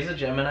 if she's a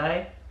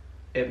Gemini,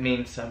 it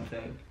means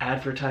something.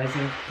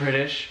 Advertising,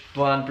 British,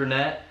 blonde,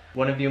 brunette.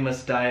 One of you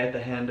must die at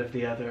the hand of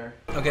the other.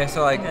 Okay,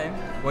 so like,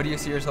 what do you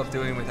see yourself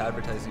doing with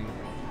advertising?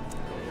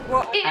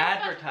 Well,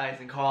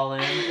 advertising,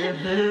 Colin.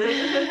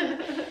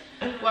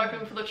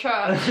 Working for the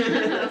church.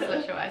 That's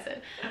literally what I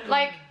said.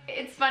 Like,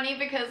 it's funny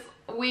because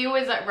we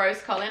always like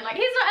roast Colin. Like,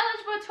 he's not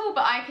eligible at all,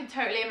 but I could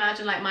totally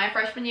imagine like my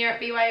freshman year at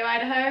BYU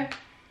Idaho.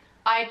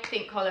 I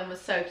think Colin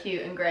was so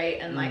cute and great,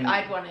 and like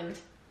I'd want him to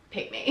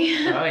pick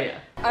me. Oh yeah.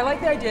 I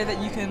like the idea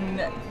that you can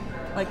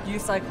like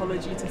use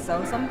psychology to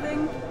sell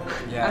something.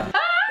 Yeah.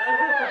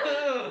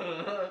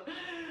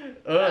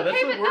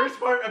 That's the worst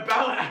part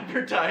about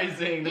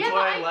advertising. That's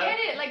why I get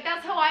it. Like,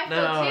 that's how I feel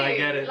too. No, I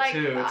get it like,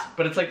 too.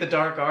 But it's like the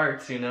dark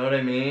arts, you know what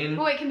I mean?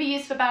 Well, it can be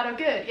used for bad or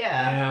good,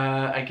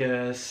 yeah. Yeah, I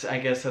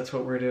guess that's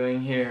what we're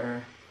doing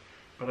here.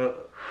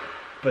 But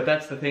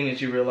that's the thing,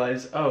 is you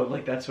realize, oh,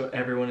 like that's what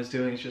everyone is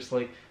doing. It's just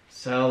like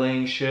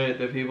selling shit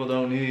that people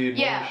don't need.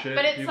 Yeah,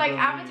 but it's like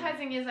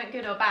advertising isn't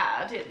good or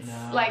bad. It's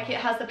like it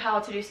has the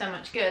power to do so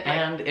much good.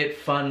 And it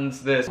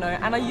funds this. No,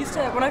 and I used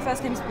to, when I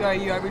first came to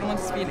BYU, I really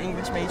wanted to be an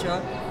English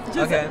major. Me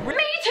too!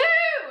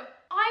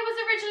 I was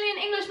originally an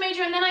English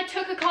major, and then I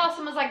took a class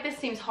and was like, this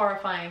seems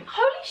horrifying.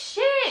 Holy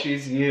shit!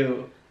 She's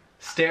you.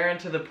 Stare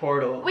into the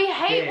portal. We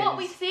hate what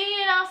we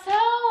see in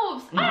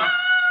ourselves.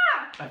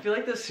 I feel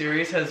like this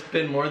series has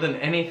been more than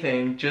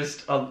anything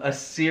just a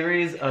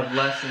series of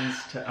lessons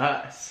to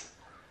us.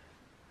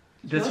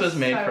 This was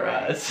made for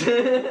us.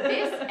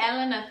 This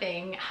Eleanor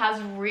thing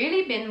has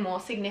really been more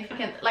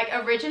significant. Like,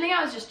 originally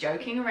I was just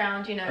joking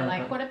around, you know,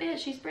 like, what a bitch,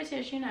 she's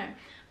British, you know.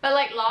 But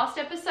like last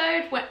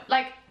episode, when,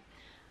 like,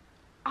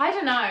 I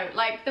don't know,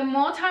 like the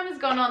more time has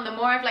gone on, the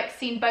more I've like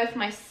seen both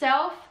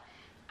myself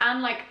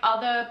and like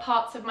other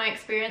parts of my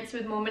experience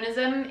with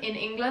Mormonism in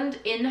England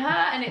in her,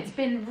 and it's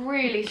been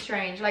really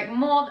strange. Like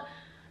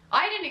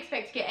I didn't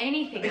expect to get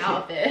anything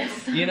out of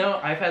this. You know,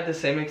 I've had the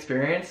same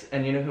experience,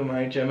 and you know who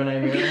my Gemini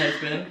mirror has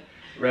been?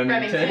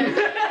 Remington.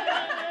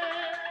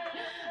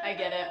 I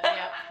get it,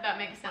 yep, that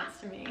makes sense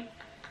to me.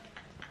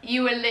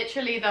 You were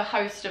literally the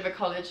host of a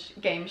college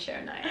game show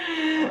night,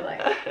 or like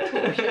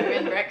talk show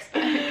in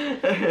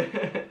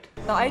Rexburg.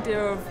 The idea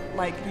of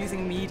like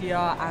using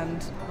media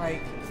and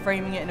like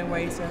framing it in a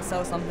way to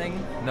sell something,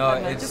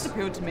 it just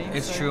appealed to me.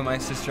 It's true. My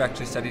sister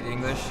actually studied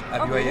English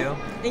at BYU. Really?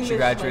 English, she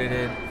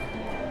graduated.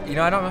 You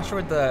know, I'm not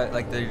sure what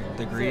the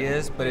degree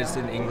is, but it's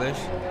in English,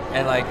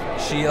 and like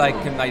she like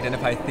can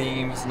identify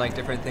themes and like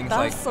different things.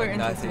 That's like so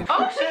interesting.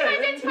 Oh, she can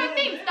identify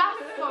themes. That's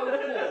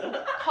so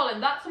cool,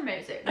 Colin. That's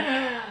amazing.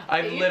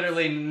 I've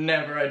literally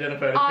never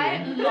identified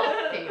a theme. I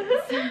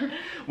love themes.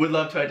 Would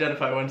love to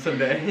identify one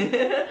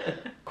someday.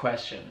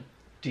 Question: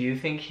 do you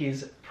think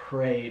he's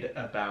prayed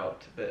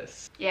about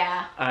this?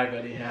 Yeah. I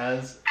bet he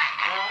has.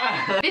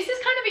 This is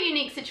kind of a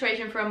unique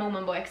situation for a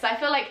Mormon boy, because I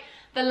feel like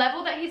the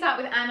level that he's at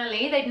with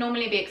Annalie, they'd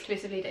normally be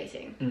exclusively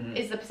dating,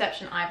 is the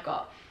perception I've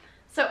got.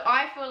 So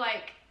I feel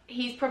like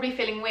he's probably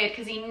feeling weird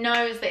because he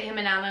knows that him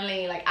and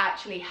Annalie like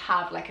actually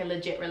have like a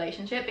legit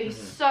relationship, but he's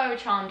so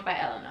charmed by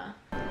Eleanor.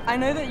 I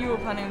know that you were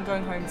planning on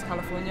going home to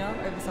California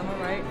over summer,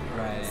 right?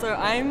 Right. So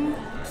I'm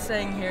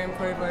staying here in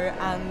Provo,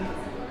 and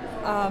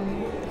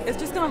it's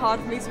just kind of hard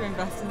for me to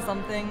invest in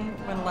something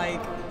when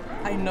like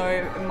I know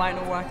it might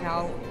not work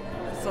out.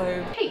 So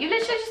hey, you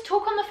literally just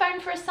talk on the phone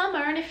for a summer,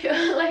 and if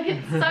you're like,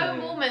 it's so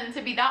Mormon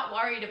to be that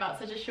worried about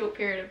such a short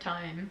period of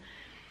time.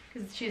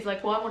 Because she's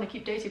like, well, I want to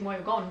keep dating while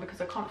you're gone because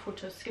I can't afford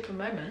to skip a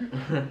moment.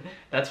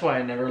 That's why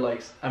I never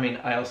like, I mean,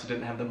 I also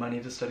didn't have the money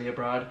to study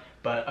abroad,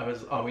 but I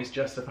was always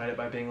justified it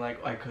by being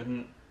like, I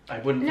wouldn't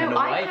find a wife abroad. No,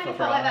 I kind of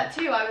felt like that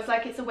too. I was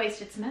like, it's a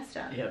wasted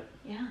semester. Yep.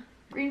 Yeah.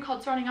 Green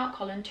card's running out,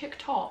 Colin.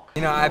 TikTok.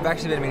 You know, I've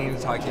actually been meaning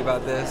to talk to you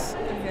about this.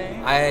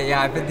 okay.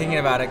 I've been thinking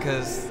about it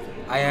because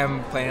I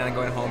am planning on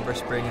going home for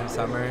spring and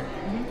summer.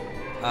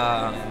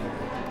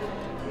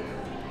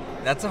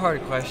 That's a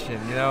hard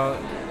question, you know.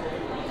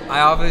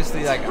 I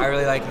obviously I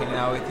really like hanging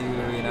out with you.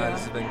 You know,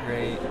 this has been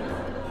great.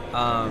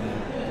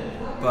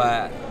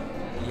 But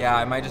yeah,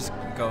 I might just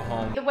go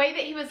home. The way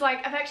that he was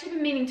like, I've actually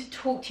been meaning to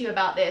talk to you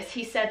about this.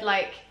 He said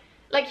like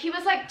he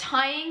was like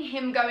tying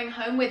him going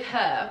home with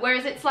her,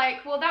 whereas it's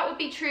like, well, that would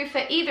be true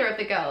for either of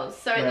the girls.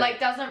 So it like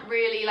doesn't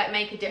really like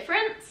make a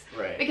difference.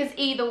 Right. Because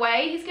either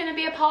way, he's going to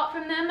be apart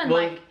from them, and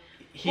well, like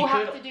we'll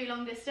have to do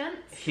long distance.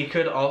 He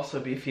could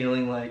also be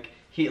feeling like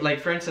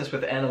for instance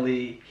with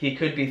Annalie, he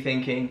could be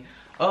thinking,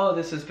 oh,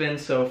 this has been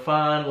so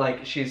fun,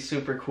 like she's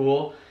super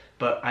cool,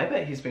 but I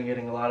bet he's been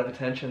getting a lot of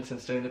attention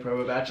since doing the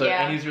Provo Bachelor,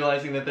 and he's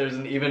realizing that there's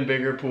an even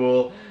bigger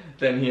pool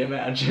than he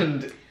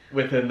imagined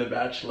within the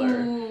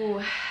Bachelor.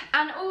 Ooh.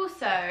 And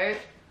also,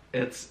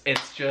 it's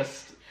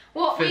just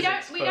well,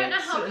 physics, we don't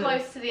know how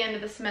close to the end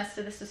of the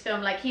semester this was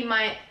filmed. Like he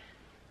might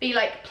be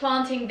like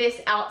planting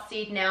this out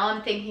seed now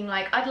and thinking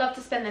like, I'd love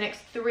to spend the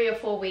next 3 or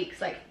 4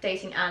 weeks like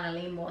dating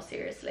Annalie more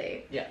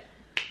seriously. Yeah.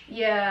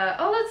 Yeah.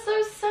 Oh, that's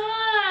so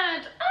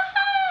sad.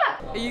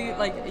 Are you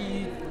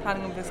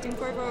planning on visiting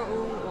Provo at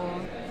all,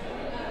 or?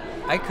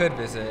 I could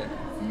visit.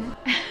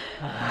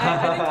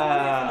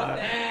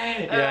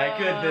 Yeah, I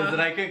could visit.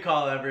 I could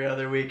call every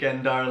other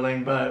weekend,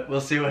 darling, but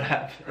we'll see what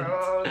happens.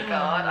 Oh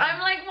God.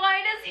 I'm like, why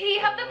does he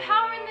have the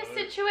power in this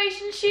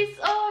situation? If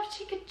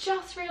she could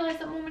just realize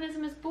that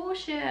Mormonism is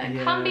bullshit.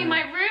 Yeah. Come be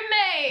my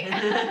roommate.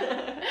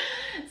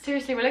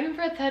 Seriously, we're looking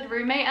for a third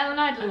roommate, Ellen.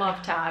 I'd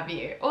love to have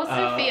you. Or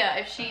Sophia,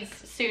 if she's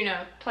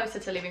closer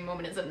to leaving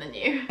Mormonism than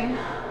you.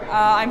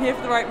 I'm here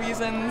for the right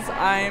reasons.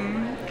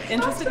 I'm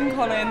interested in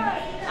Colin,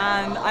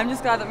 and I'm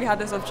just glad that we had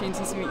this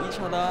opportunity to meet each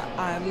other.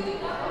 And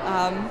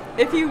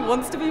if he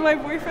wants to be my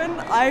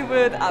boyfriend, I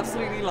would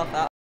absolutely love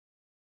that.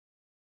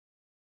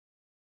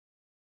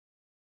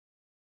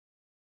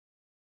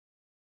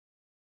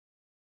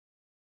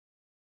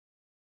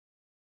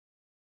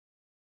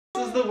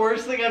 This is the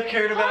worst thing I've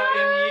cared about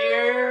in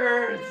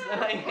years.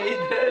 I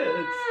hate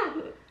this.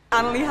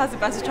 Annalie has a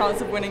better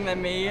chance of winning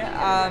than me.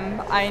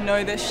 I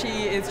know that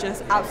she is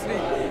just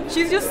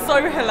she's just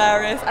so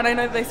hilarious, and I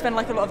know that they spend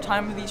like a lot of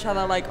time with each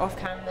other like off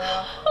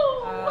camera.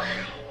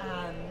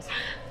 And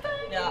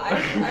yeah,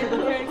 I've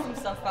been hearing some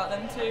stuff about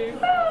them too.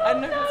 I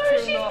don't know if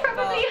it's true or not. She's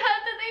probably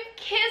heard that they've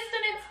kissed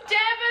and it's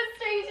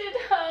devastated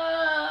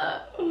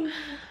her.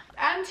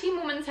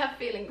 Anti-Mormons have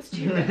feelings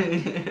too.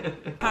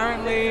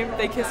 Apparently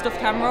they kissed off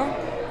camera.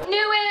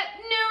 Knew it,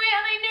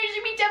 and I knew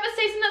she'd be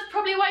devastated, and that's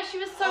probably why she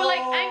was so like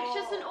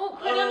anxious and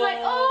awkward. I'm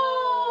like,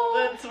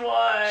 that's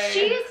why.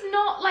 She is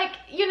not like,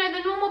 you know,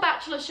 the normal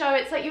Bachelor show,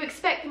 it's like you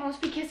expect them all to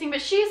be kissing,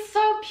 but she is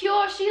so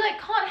pure, she like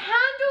can't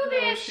handle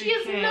this. She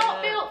is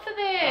not built for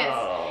this.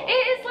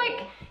 It is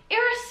like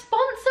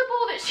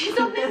irresponsible that she's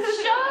on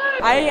this show.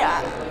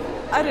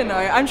 I don't know,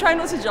 I'm trying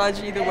not to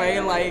judge either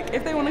way. Like,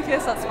 if they want to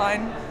kiss, that's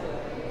fine.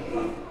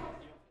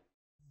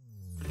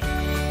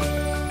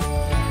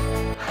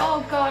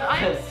 Oh God, I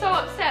am so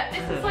upset.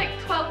 This is like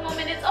 12 more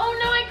minutes. Oh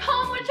no, I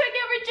can't watch her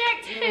get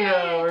rejected.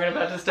 No, we're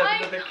about to step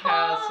into the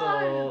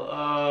castle.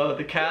 Oh,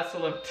 the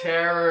castle of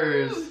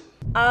terrors.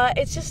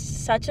 It's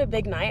just such a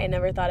big night. I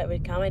never thought it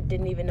would come. I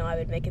didn't even know I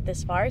would make it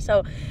this far.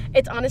 So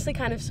it's honestly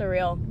kind of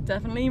surreal.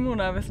 Definitely more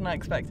nervous than I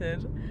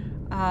expected.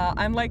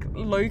 I'm like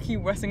low-key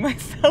wetting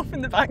myself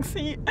in the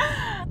backseat.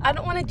 I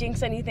don't want to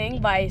jinx anything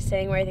by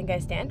saying where I think I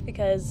stand,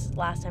 because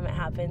last time it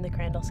happened, the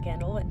Crandall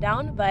scandal went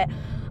down, but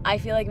I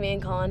feel like me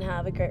and Colin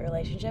have a great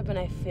relationship, and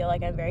I feel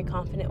like I'm very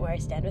confident where I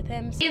stand with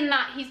him. In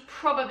that he's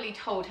probably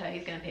told her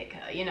he's gonna pick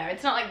her, you know,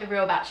 it's not like the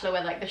real Bachelor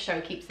where like the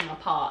show keeps them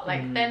apart.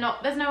 Like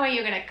there's no way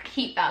you're gonna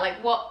keep that.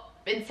 Like what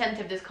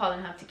incentive does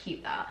Colin have to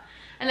keep that?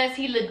 Unless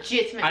he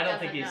legitimately I don't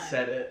think he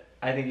said it.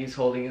 I think he's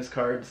holding his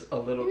cards a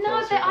little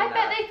closer. No, I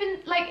bet they've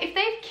been, like, if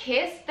they've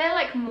kissed, they're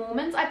like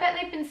Mormons. I bet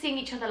they've been seeing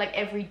each other like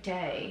every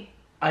day.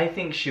 I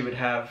think she would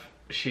have,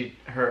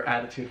 her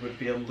attitude would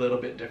be a little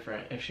bit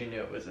different if she knew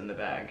it was in the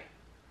bag.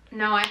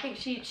 No, I think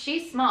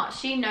she's smart.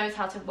 She knows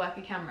how to work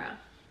a camera.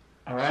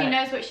 All right. She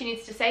knows what she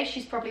needs to say.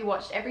 She's probably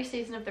watched every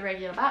season of The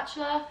Regular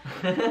Bachelor.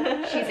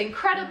 She's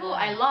incredible.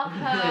 I love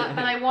her,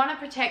 but I want to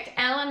protect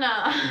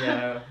Eleanor.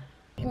 Yeah.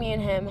 Me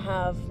and him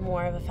have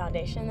more of a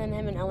foundation than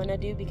him and Elena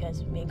do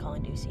because me and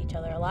Colin do see each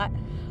other a lot.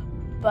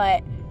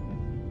 But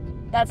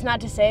that's not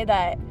to say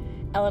that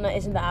Elena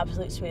isn't the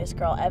absolute sweetest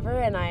girl ever,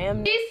 and I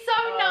am. She's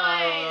so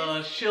nice.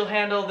 Oh, she'll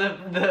handle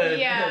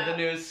the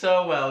news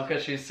so well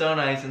because she's so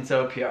nice and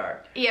so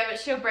pure. Yeah, but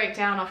she'll break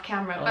down off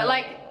camera. But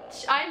like,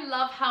 I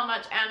love how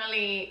much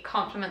Annalie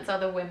compliments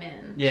other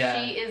women.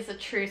 Yeah. She is a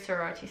true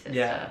sorority sister.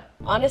 Yeah.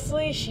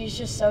 Honestly, she's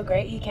just so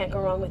great. He can't go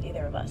wrong with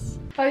either of us.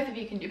 Both of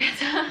you can do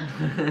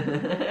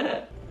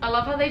better. I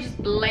love how they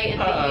just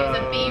blatantly use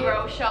a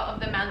B-roll shot of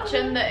the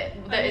mansion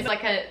that is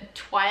like a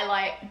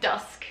twilight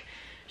dusk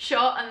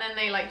shot, and then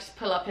they like just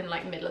pull up in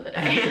like middle of the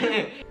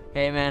day.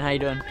 Hey man, how you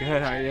doing?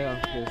 Good, how are you?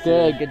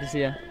 Good to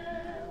see you.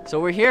 So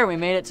we're here, we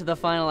made it to the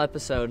final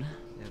episode.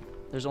 Yep.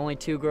 There's only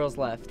 2 girls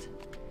left.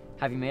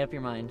 Have you made up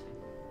your mind?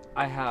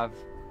 I have.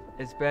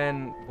 It's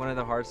been one of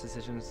the hardest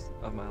decisions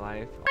of my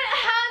life.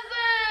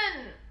 It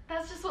hasn't!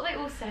 That's just what they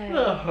all say.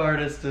 The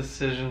hardest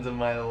decisions of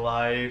my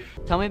life.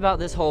 Tell me about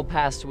this whole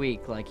past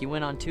week. Like, you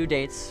went on 2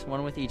 dates,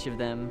 one with each of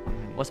them.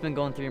 What's been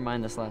going through your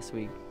mind this last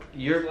week?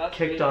 You're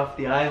kicked off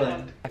the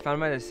island. I found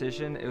my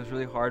decision. It was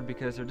really hard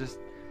because they're just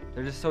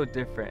so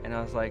different, and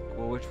I was like,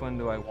 well, which one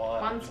do I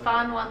want? One's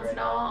fun, one's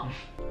not.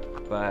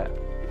 But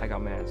I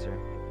got my answer.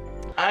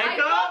 I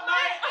got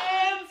my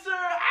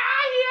answer!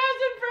 He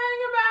hasn't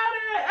praying about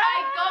it! I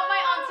got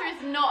my answer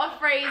is not a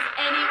phrase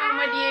anyone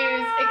would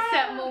use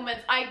except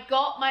Mormons. I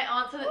got my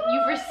answer that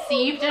you've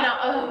received an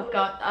oh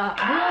god.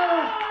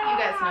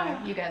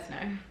 You guys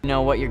know. You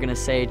know what you're gonna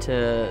say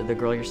to the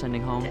girl you're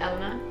sending home? To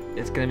Eleanor?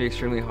 It's gonna be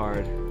extremely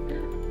hard.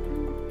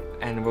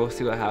 And we'll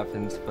see what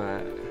happens,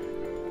 but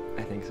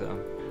I think so.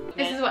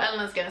 This is what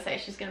Eleanor's gonna say.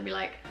 She's gonna be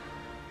like,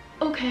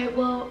 okay,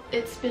 well,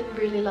 it's been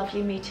really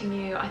lovely meeting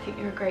you. I think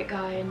you're a great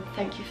guy, and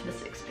thank you for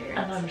this experience.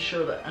 And I'm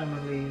sure that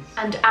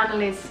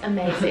Annalie's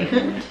amazing.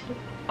 And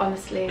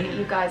honestly,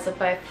 you guys are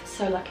both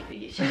so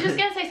lucky. She's just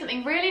gonna say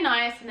something really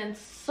nice and then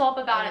sob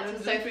about it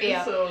to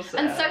Sophia. So sad.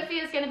 And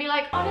Sophia's gonna be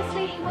like,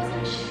 honestly, he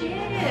wasn't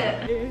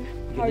shit.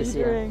 How are you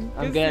doing?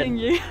 I'm good seeing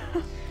you.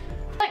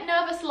 Like,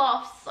 nervous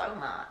laughs so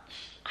much.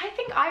 I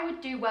think I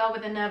would do well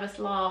with a nervous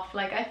laugh.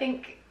 Like, I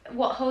think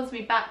what holds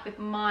me back with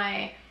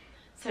my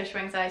social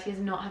anxiety is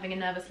not having a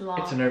nervous laugh.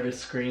 It's a nervous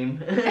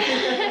scream.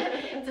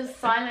 It's a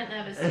silent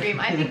nervous scream.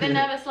 I think the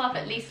nervous laugh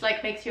at least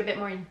like makes you a bit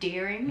more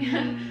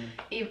endearing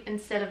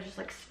instead of just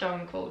like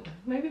stone cold.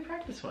 Maybe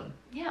practice one.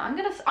 Yeah, I'm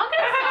gonna start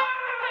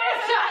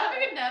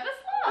having a nervous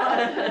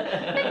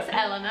laugh. Thanks,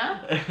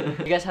 Eleanor.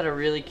 You guys had a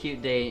really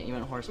cute date. You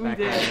went horseback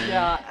riding.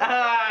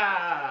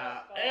 Yeah.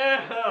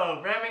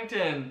 Ew,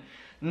 Remington.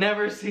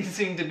 Never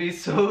ceasing to be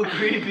so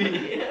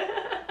creepy.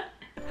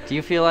 Do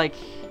you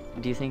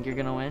think you're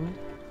gonna win?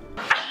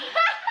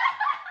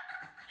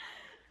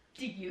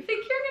 Do you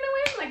think you're gonna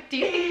win? Like, do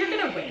you think you're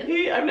gonna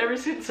win? I've never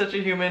seen such a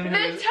human who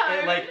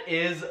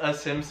is a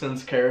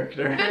Simpsons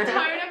character. The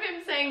tone of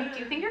him saying, do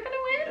you think you're gonna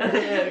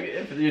win?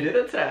 If you do,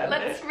 that's sad.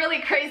 That's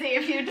really crazy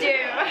if you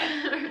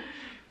do.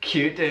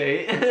 Cute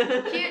date.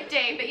 Cute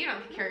date, but you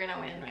don't think you're gonna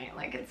win, right?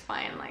 Like, it's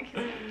fine. Like,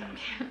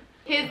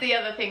 here's the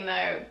other thing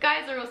though.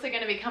 Guys are also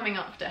going to be coming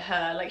after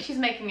her. Like, she's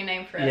making a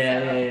name for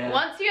herself. Yeah.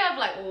 Once you have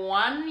like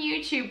one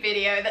YouTube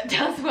video that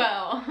does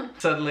well.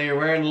 Suddenly you're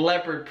wearing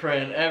leopard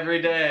print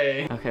every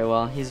day. Okay,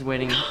 well, he's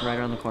waiting right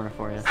around the corner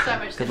for you. So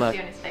much Good luck. sympathy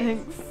on his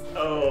face. Thanks.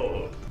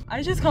 Oh.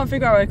 I just can't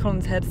figure out where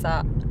Colin's head's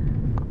at.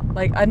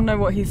 Like, I don't know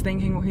what he's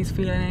thinking, what he's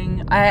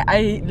feeling.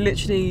 I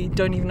literally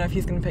don't even know if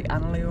he's going to pick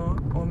Annalie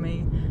or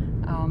me.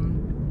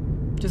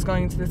 Just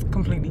going into this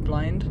completely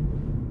blind.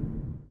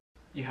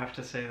 You have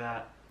to say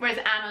that. Whereas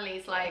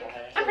Annalie's like,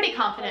 I'm pretty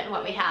confident in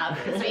what we have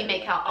because we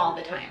make out all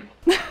the time.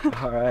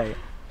 Alright.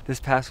 This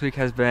past week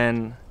has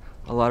been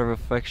a lot of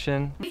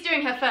reflection. He's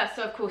doing her first,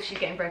 so of course she's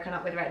getting broken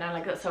up with right now.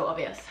 Like, that's so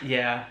obvious.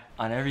 Yeah.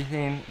 On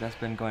everything that's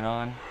been going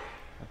on.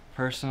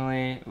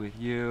 Personally, with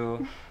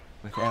you,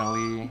 with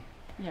Annalie.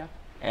 Yeah.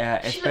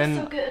 It's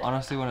been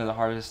honestly one of the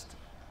hardest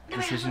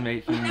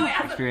decision-making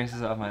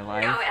experiences of my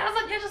life. No, it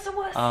hasn't. You're just the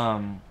worst.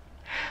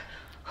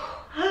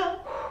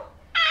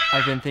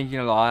 I've been thinking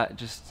a lot,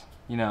 just,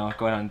 you know,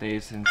 going on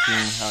dates and seeing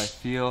how I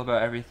feel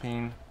about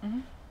everything.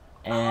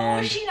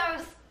 And she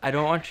knows. I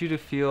don't want you to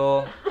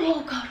feel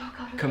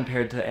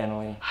compared to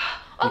Annalie.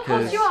 Of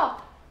course you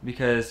are.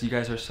 Because you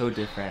guys are so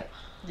different.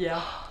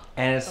 Yeah.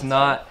 And it's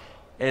not,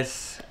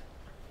 this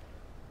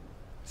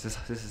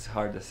is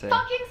hard to say.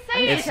 Fucking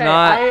say it. It's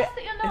not.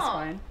 It's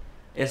fine.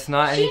 It's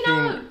not She anything.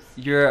 knows.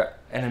 You're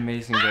an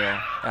amazing girl.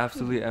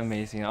 Absolutely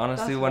amazing.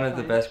 Honestly, one of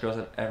the best girls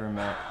I've ever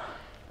met.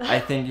 I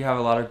think you have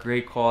a lot of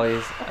great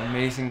qualities,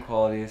 amazing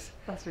qualities.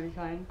 That's really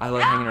kind. I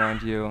love hanging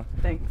around you.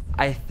 Thanks.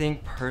 I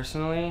think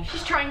personally,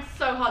 She's trying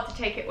so hard to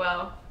take it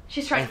well.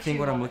 She's trying I think too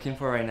what I'm hard. looking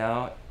for right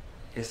now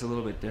is a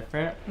little bit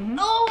different.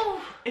 No!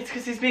 It's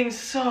because he's being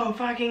so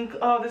fucking.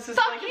 Oh, this is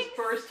like his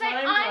first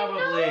time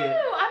probably. I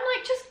know. I'm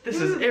like, just.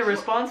 This is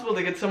irresponsible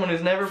to get someone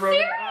who's never broken.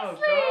 Seriously, Oh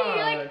god.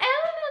 like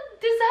Eleanor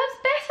deserves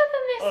better than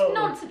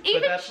constant.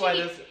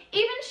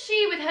 Even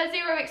she with her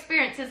zero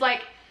experience is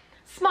like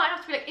smart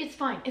enough to be like, it's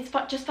fine,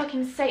 just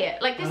fucking say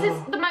it. Like, this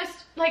is the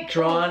most like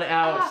drawn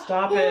out.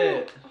 Stop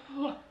it.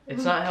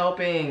 It's not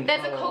helping.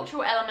 There's a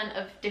cultural element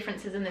of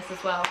differences in this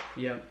as well.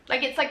 Yeah.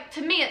 Like, it's like,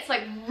 to me, it's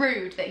like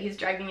rude that he's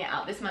dragging it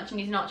out this much and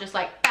he's not just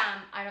like, bam,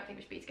 I don't think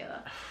we should be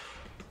together.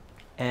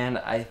 And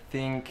I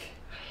think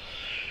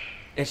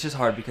it's just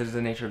hard because of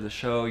the nature of the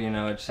show, you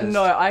know, it's just...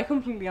 No, I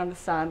completely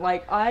understand.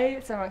 Like, I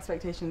set my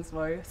expectations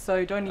low,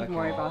 so don't even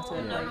worry about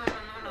it. Like,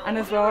 and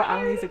as well,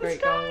 Annalie's a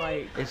great girl,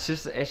 like... It's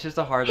just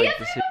a hard, like,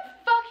 decision.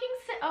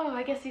 Oh,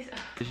 I guess he's...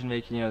 Decision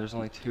making, you know, there's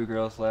only 2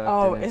 girls left.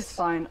 Oh, it's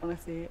fine,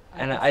 honestly.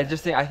 I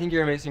think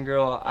you're an amazing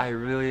girl. I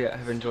really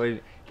have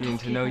enjoyed getting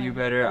to know you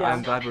better. Yeah.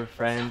 I'm glad we're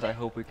friends. I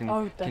hope we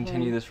can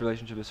continue this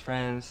relationship as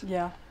friends.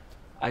 Yeah.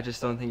 I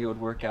just don't think it would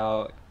work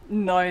out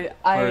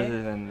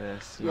further than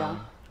this. Yeah, know?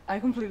 I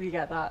completely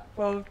get that.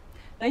 Well,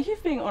 thank you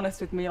for being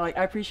honest with me. Like,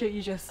 I appreciate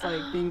you just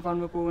like being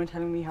vulnerable and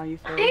telling me how you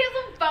feel. He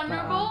isn't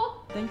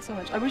vulnerable. Thanks so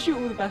much. I wish you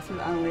all the best with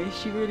Annalie.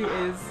 She really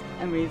is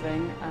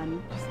amazing,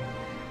 and just,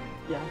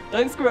 yeah,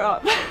 don't screw it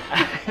up.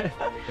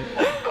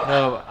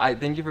 No, I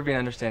thank you for being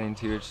understanding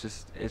too.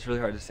 It's really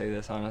hard to say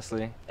this,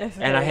 honestly.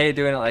 And I hate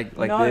doing it like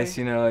this,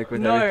 you know, like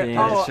with everything.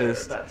 Oh,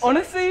 it's just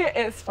honestly,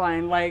 it's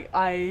fine. Like,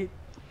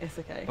 it's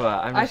okay.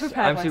 But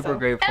I'm super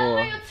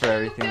grateful for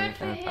everything,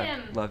 and I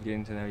love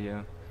getting to know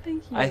you.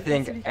 Thank you. I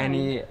think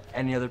any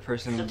other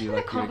person would be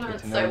lucky to get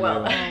to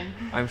know you.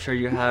 I'm sure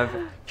you have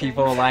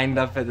people lined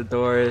up at the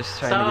doors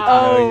trying to get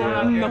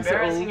to know you. You're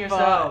embarrassing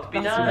yourself.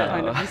 Be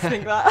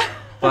done.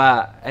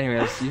 But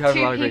anyways, you have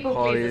a lot of great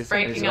qualities.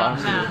 Breaking up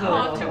now.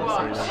 Hard to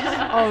watch.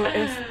 Oh,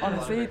 it's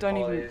honestly, don't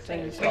even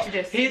stop.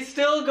 He's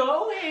still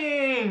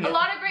going. A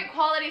lot of great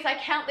qualities. I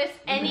can't list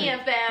any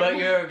of them. But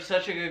you're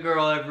such a good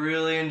girl. I've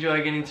really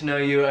enjoyed getting to know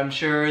you. I'm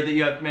sure that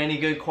you have many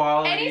good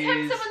qualities.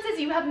 Anytime someone says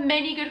you have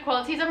many good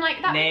qualities, I'm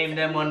like, that name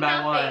them one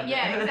by one.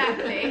 Yeah,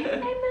 exactly. Name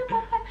them one by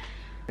one.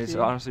 It's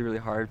honestly really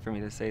hard for me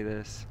to say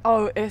this.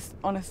 Oh, it's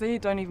honestly,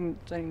 don't even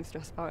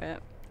stress about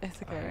it.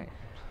 It's okay. Right.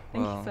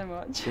 Thank you so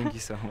much. Thank you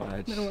so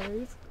much. No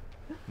worries.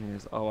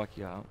 Anyways, I'll walk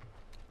you out.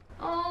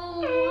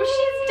 Oh,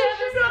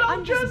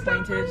 she's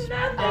devastated. I'm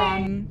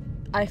disappointed.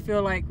 I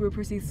feel like we're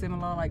pretty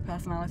similar, like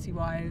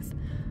personality-wise.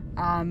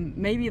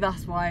 Maybe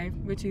that's why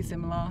we're too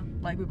similar.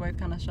 Like, we're both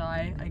kind of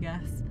shy, I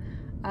guess.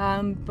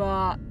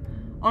 But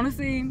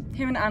honestly,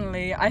 him and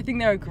Annalie, I think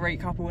they're a great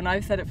couple, and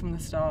I've said it from the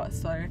start.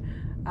 So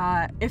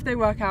if they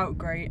work out,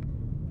 great.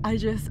 I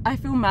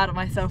feel mad at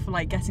myself for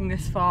like getting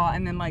this far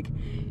and then like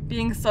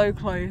being so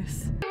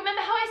close.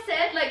 Remember how I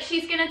said like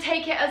she's gonna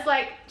take it as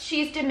like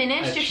she's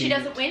diminished if she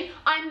doesn't win?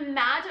 I'm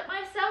mad at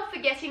myself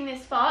for getting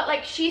this far.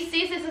 Like, she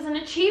sees this as an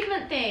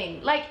achievement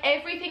thing. Like,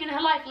 everything in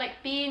her life,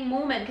 like being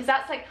Mormon, because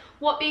that's like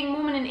what being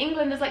Mormon in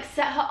England has like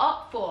set her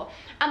up for.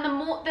 And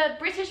the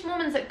British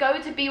Mormons that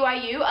go to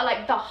BYU are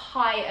like the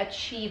high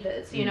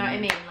achievers, you know what I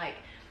mean? Like,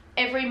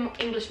 every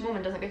English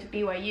Mormon doesn't go to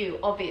BYU,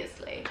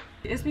 obviously.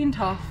 It's been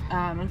tough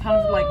and kind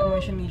of like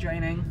emotionally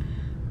draining.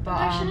 But,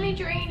 emotionally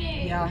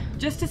draining. Yeah,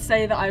 just to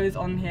say that I was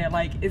on here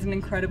like is an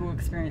incredible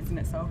experience in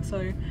itself. So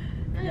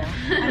yeah,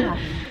 I'm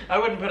happy. I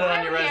wouldn't put it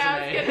on your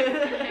resume.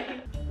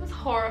 It was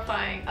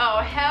horrifying. Oh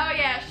hell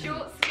yeah,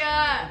 short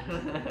skirt.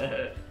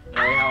 Hey,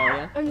 how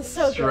are you? I'm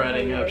so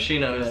shredding up. She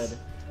knows. Good.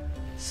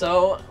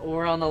 So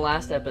we're on the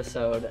last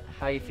episode.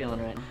 How are you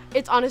feeling right now?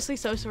 It's honestly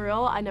so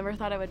surreal. I never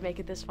thought I would make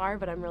it this far,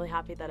 but I'm really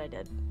happy that I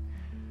did.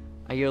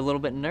 Are you a little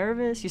bit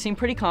nervous? You seem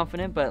pretty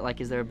confident, but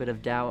like, is there a bit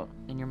of doubt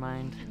in your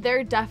mind?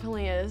 There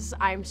definitely is.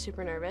 I'm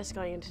super nervous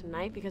going into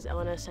tonight because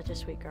Elena is such a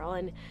sweet girl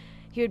and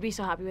he would be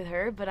so happy with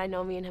her, but I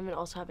know me and him would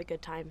also have a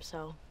good time,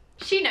 so.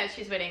 She knows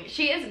she's winning.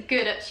 She's just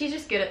good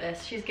at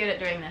this. She's good at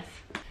doing this.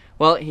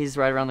 Well, he's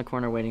right around the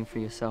corner waiting for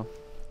you, so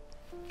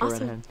go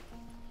right ahead.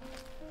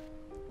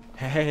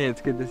 Hey,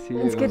 it's good to see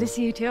you. It's good to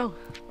see you too.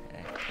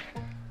 Okay.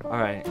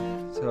 Alright,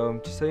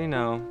 so just so you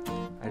know,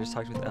 I just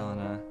talked with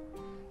Elena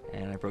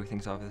and I broke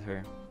things off with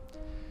her.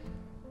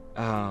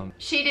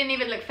 She didn't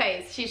even look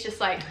phased. She's just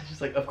like,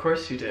 of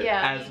course you did.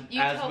 Yeah, you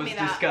as told was me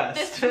that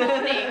discussed. this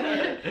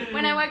morning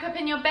when I woke up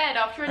in your bed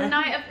after a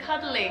night of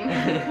cuddling.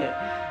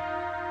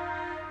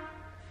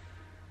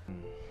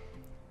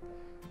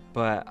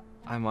 But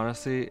I'm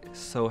honestly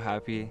so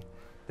happy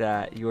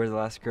that you were the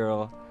last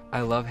girl.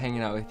 I love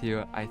hanging out with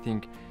you. I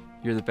think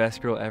you're the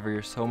best girl ever.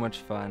 You're so much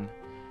fun,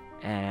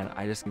 and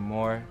I just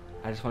want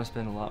to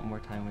spend a lot more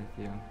time with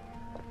you.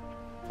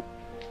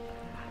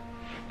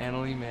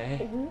 Annalie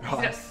May.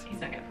 Ross. He's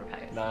not gonna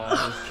propose. Nah,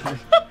 I'm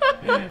just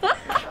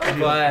kidding.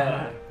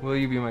 But will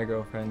you be my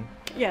girlfriend?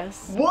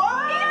 Yes.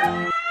 What? Even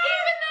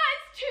that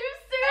is too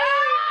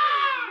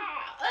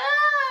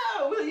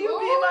soon. Will you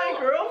be my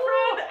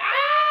girlfriend?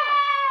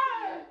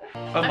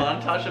 A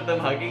montage of them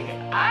hugging.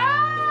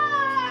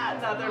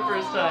 Not their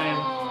first time.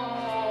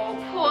 Oh,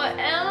 poor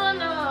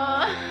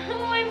Eleanor.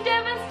 I'm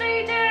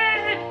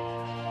devastated.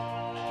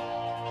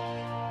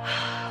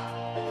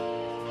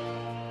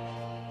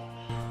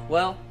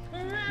 Well,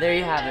 there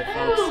you have it,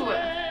 folks.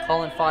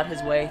 Colin fought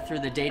his way through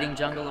the dating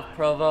jungle of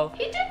Provo,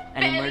 He did. and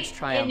and barely emerged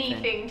triumphant.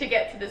 anything to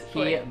get to this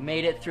point. He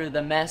made it through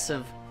the mess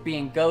of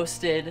being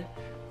ghosted,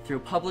 through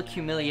public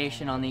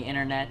humiliation on the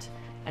internet,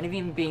 and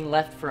even being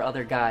left for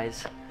other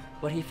guys.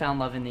 But he found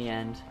love in the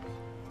end.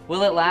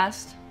 Will it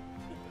last?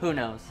 Who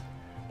knows?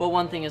 But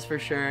one thing is for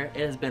sure, it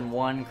has been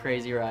one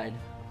crazy ride.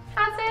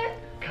 Has it?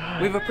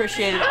 God. We've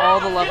appreciated all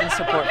the love and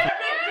support from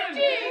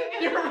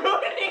You're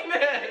ruining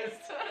this!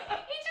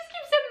 He just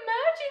keeps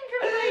emerging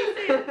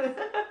from places.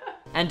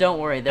 And don't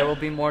worry, there will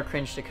be more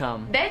cringe to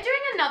come. They're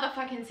doing another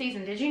fucking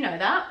season. Did you know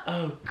that?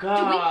 Oh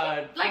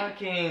God!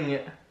 Fucking.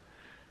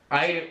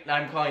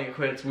 I'm calling it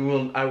quits.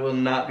 I will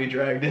not be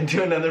dragged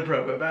into another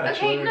Provo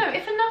Bachelor. Okay, no.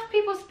 If enough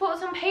people support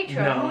us on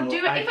Patreon, we'll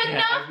do it. If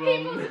enough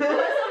people support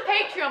us on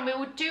Patreon, we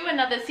will do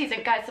another season.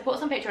 Guys, support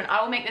us on Patreon.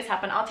 I will make this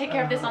happen. I'll take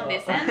care of this on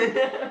this end.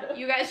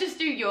 You guys just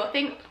do your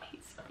thing.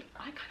 Please.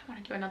 I kind of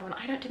want to do another one.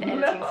 I don't do the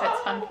editing, so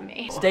it's fun for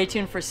me. Stay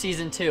tuned for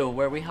season 2,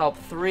 where we help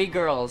 3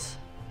 girls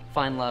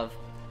find love.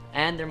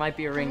 And there might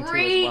be a ring too as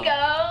well.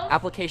 Girls.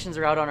 Applications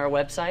are out on our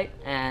website,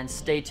 and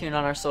stay tuned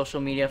on our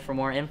social media for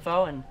more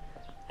info. And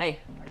hey,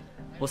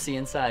 we'll see you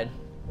inside.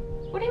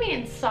 What do you mean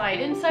inside?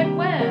 Inside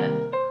where?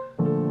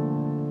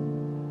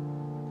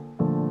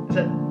 Is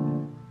it?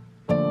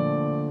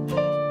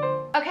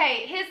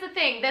 Okay, here's the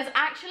thing. There's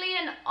actually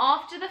an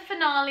after the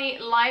finale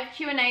live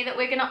Q&A that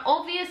we're gonna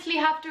obviously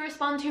have to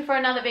respond to for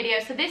another video.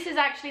 So this is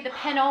actually the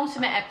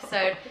penultimate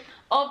episode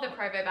of the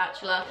Provo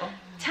Bachelor.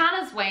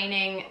 Tanner's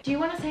waning. Do you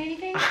want to say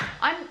anything?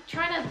 I'm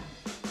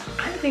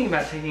thinking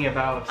about taking a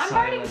vow of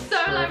writing silence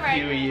solo for a right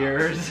few now.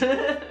 years.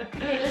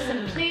 Okay,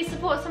 listen, please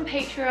support us on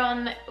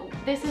Patreon.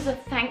 This is a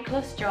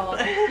thankless job.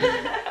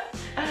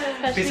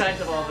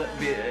 Besides all the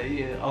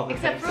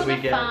Except things for all that the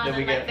we get, fun that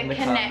we and get like from the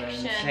the comments,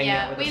 connection. hanging out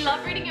Yeah, with we us love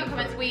and reading your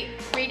everything.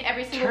 comments. We read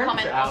every single Turns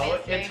comment, out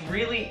obviously. it's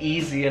really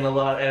easy and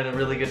a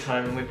really good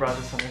time, and we brought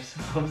this on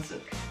ourselves.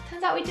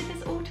 Turns out we did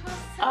this all to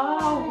ourselves.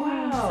 Oh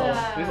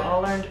wow! We've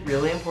all learned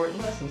really important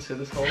lessons through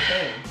this whole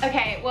thing.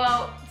 Okay,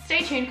 well,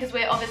 stay tuned because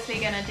we're obviously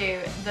gonna do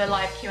the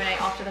live Q&A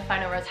after the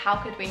final rose. How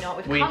could we not?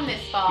 We've come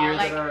this far,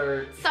 like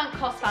sunk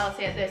cost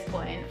fallacy at this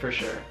point. For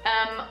sure.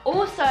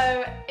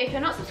 Also, if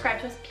you're not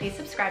subscribed to us, please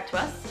subscribe to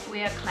us.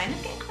 We are kind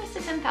of getting close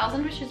to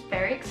 10,000, which is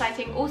very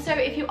exciting. Also,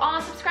 if you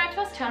are subscribed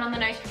to us, turn on the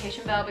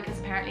notification bell because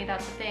apparently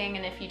that's a thing,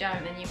 and if you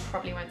don't, then you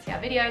probably won't see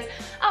our videos.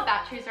 Our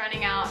battery's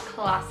running out,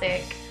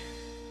 classic.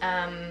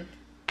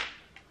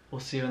 We'll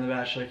see you in the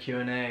Bachelor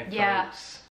Q&A, yeah. folks.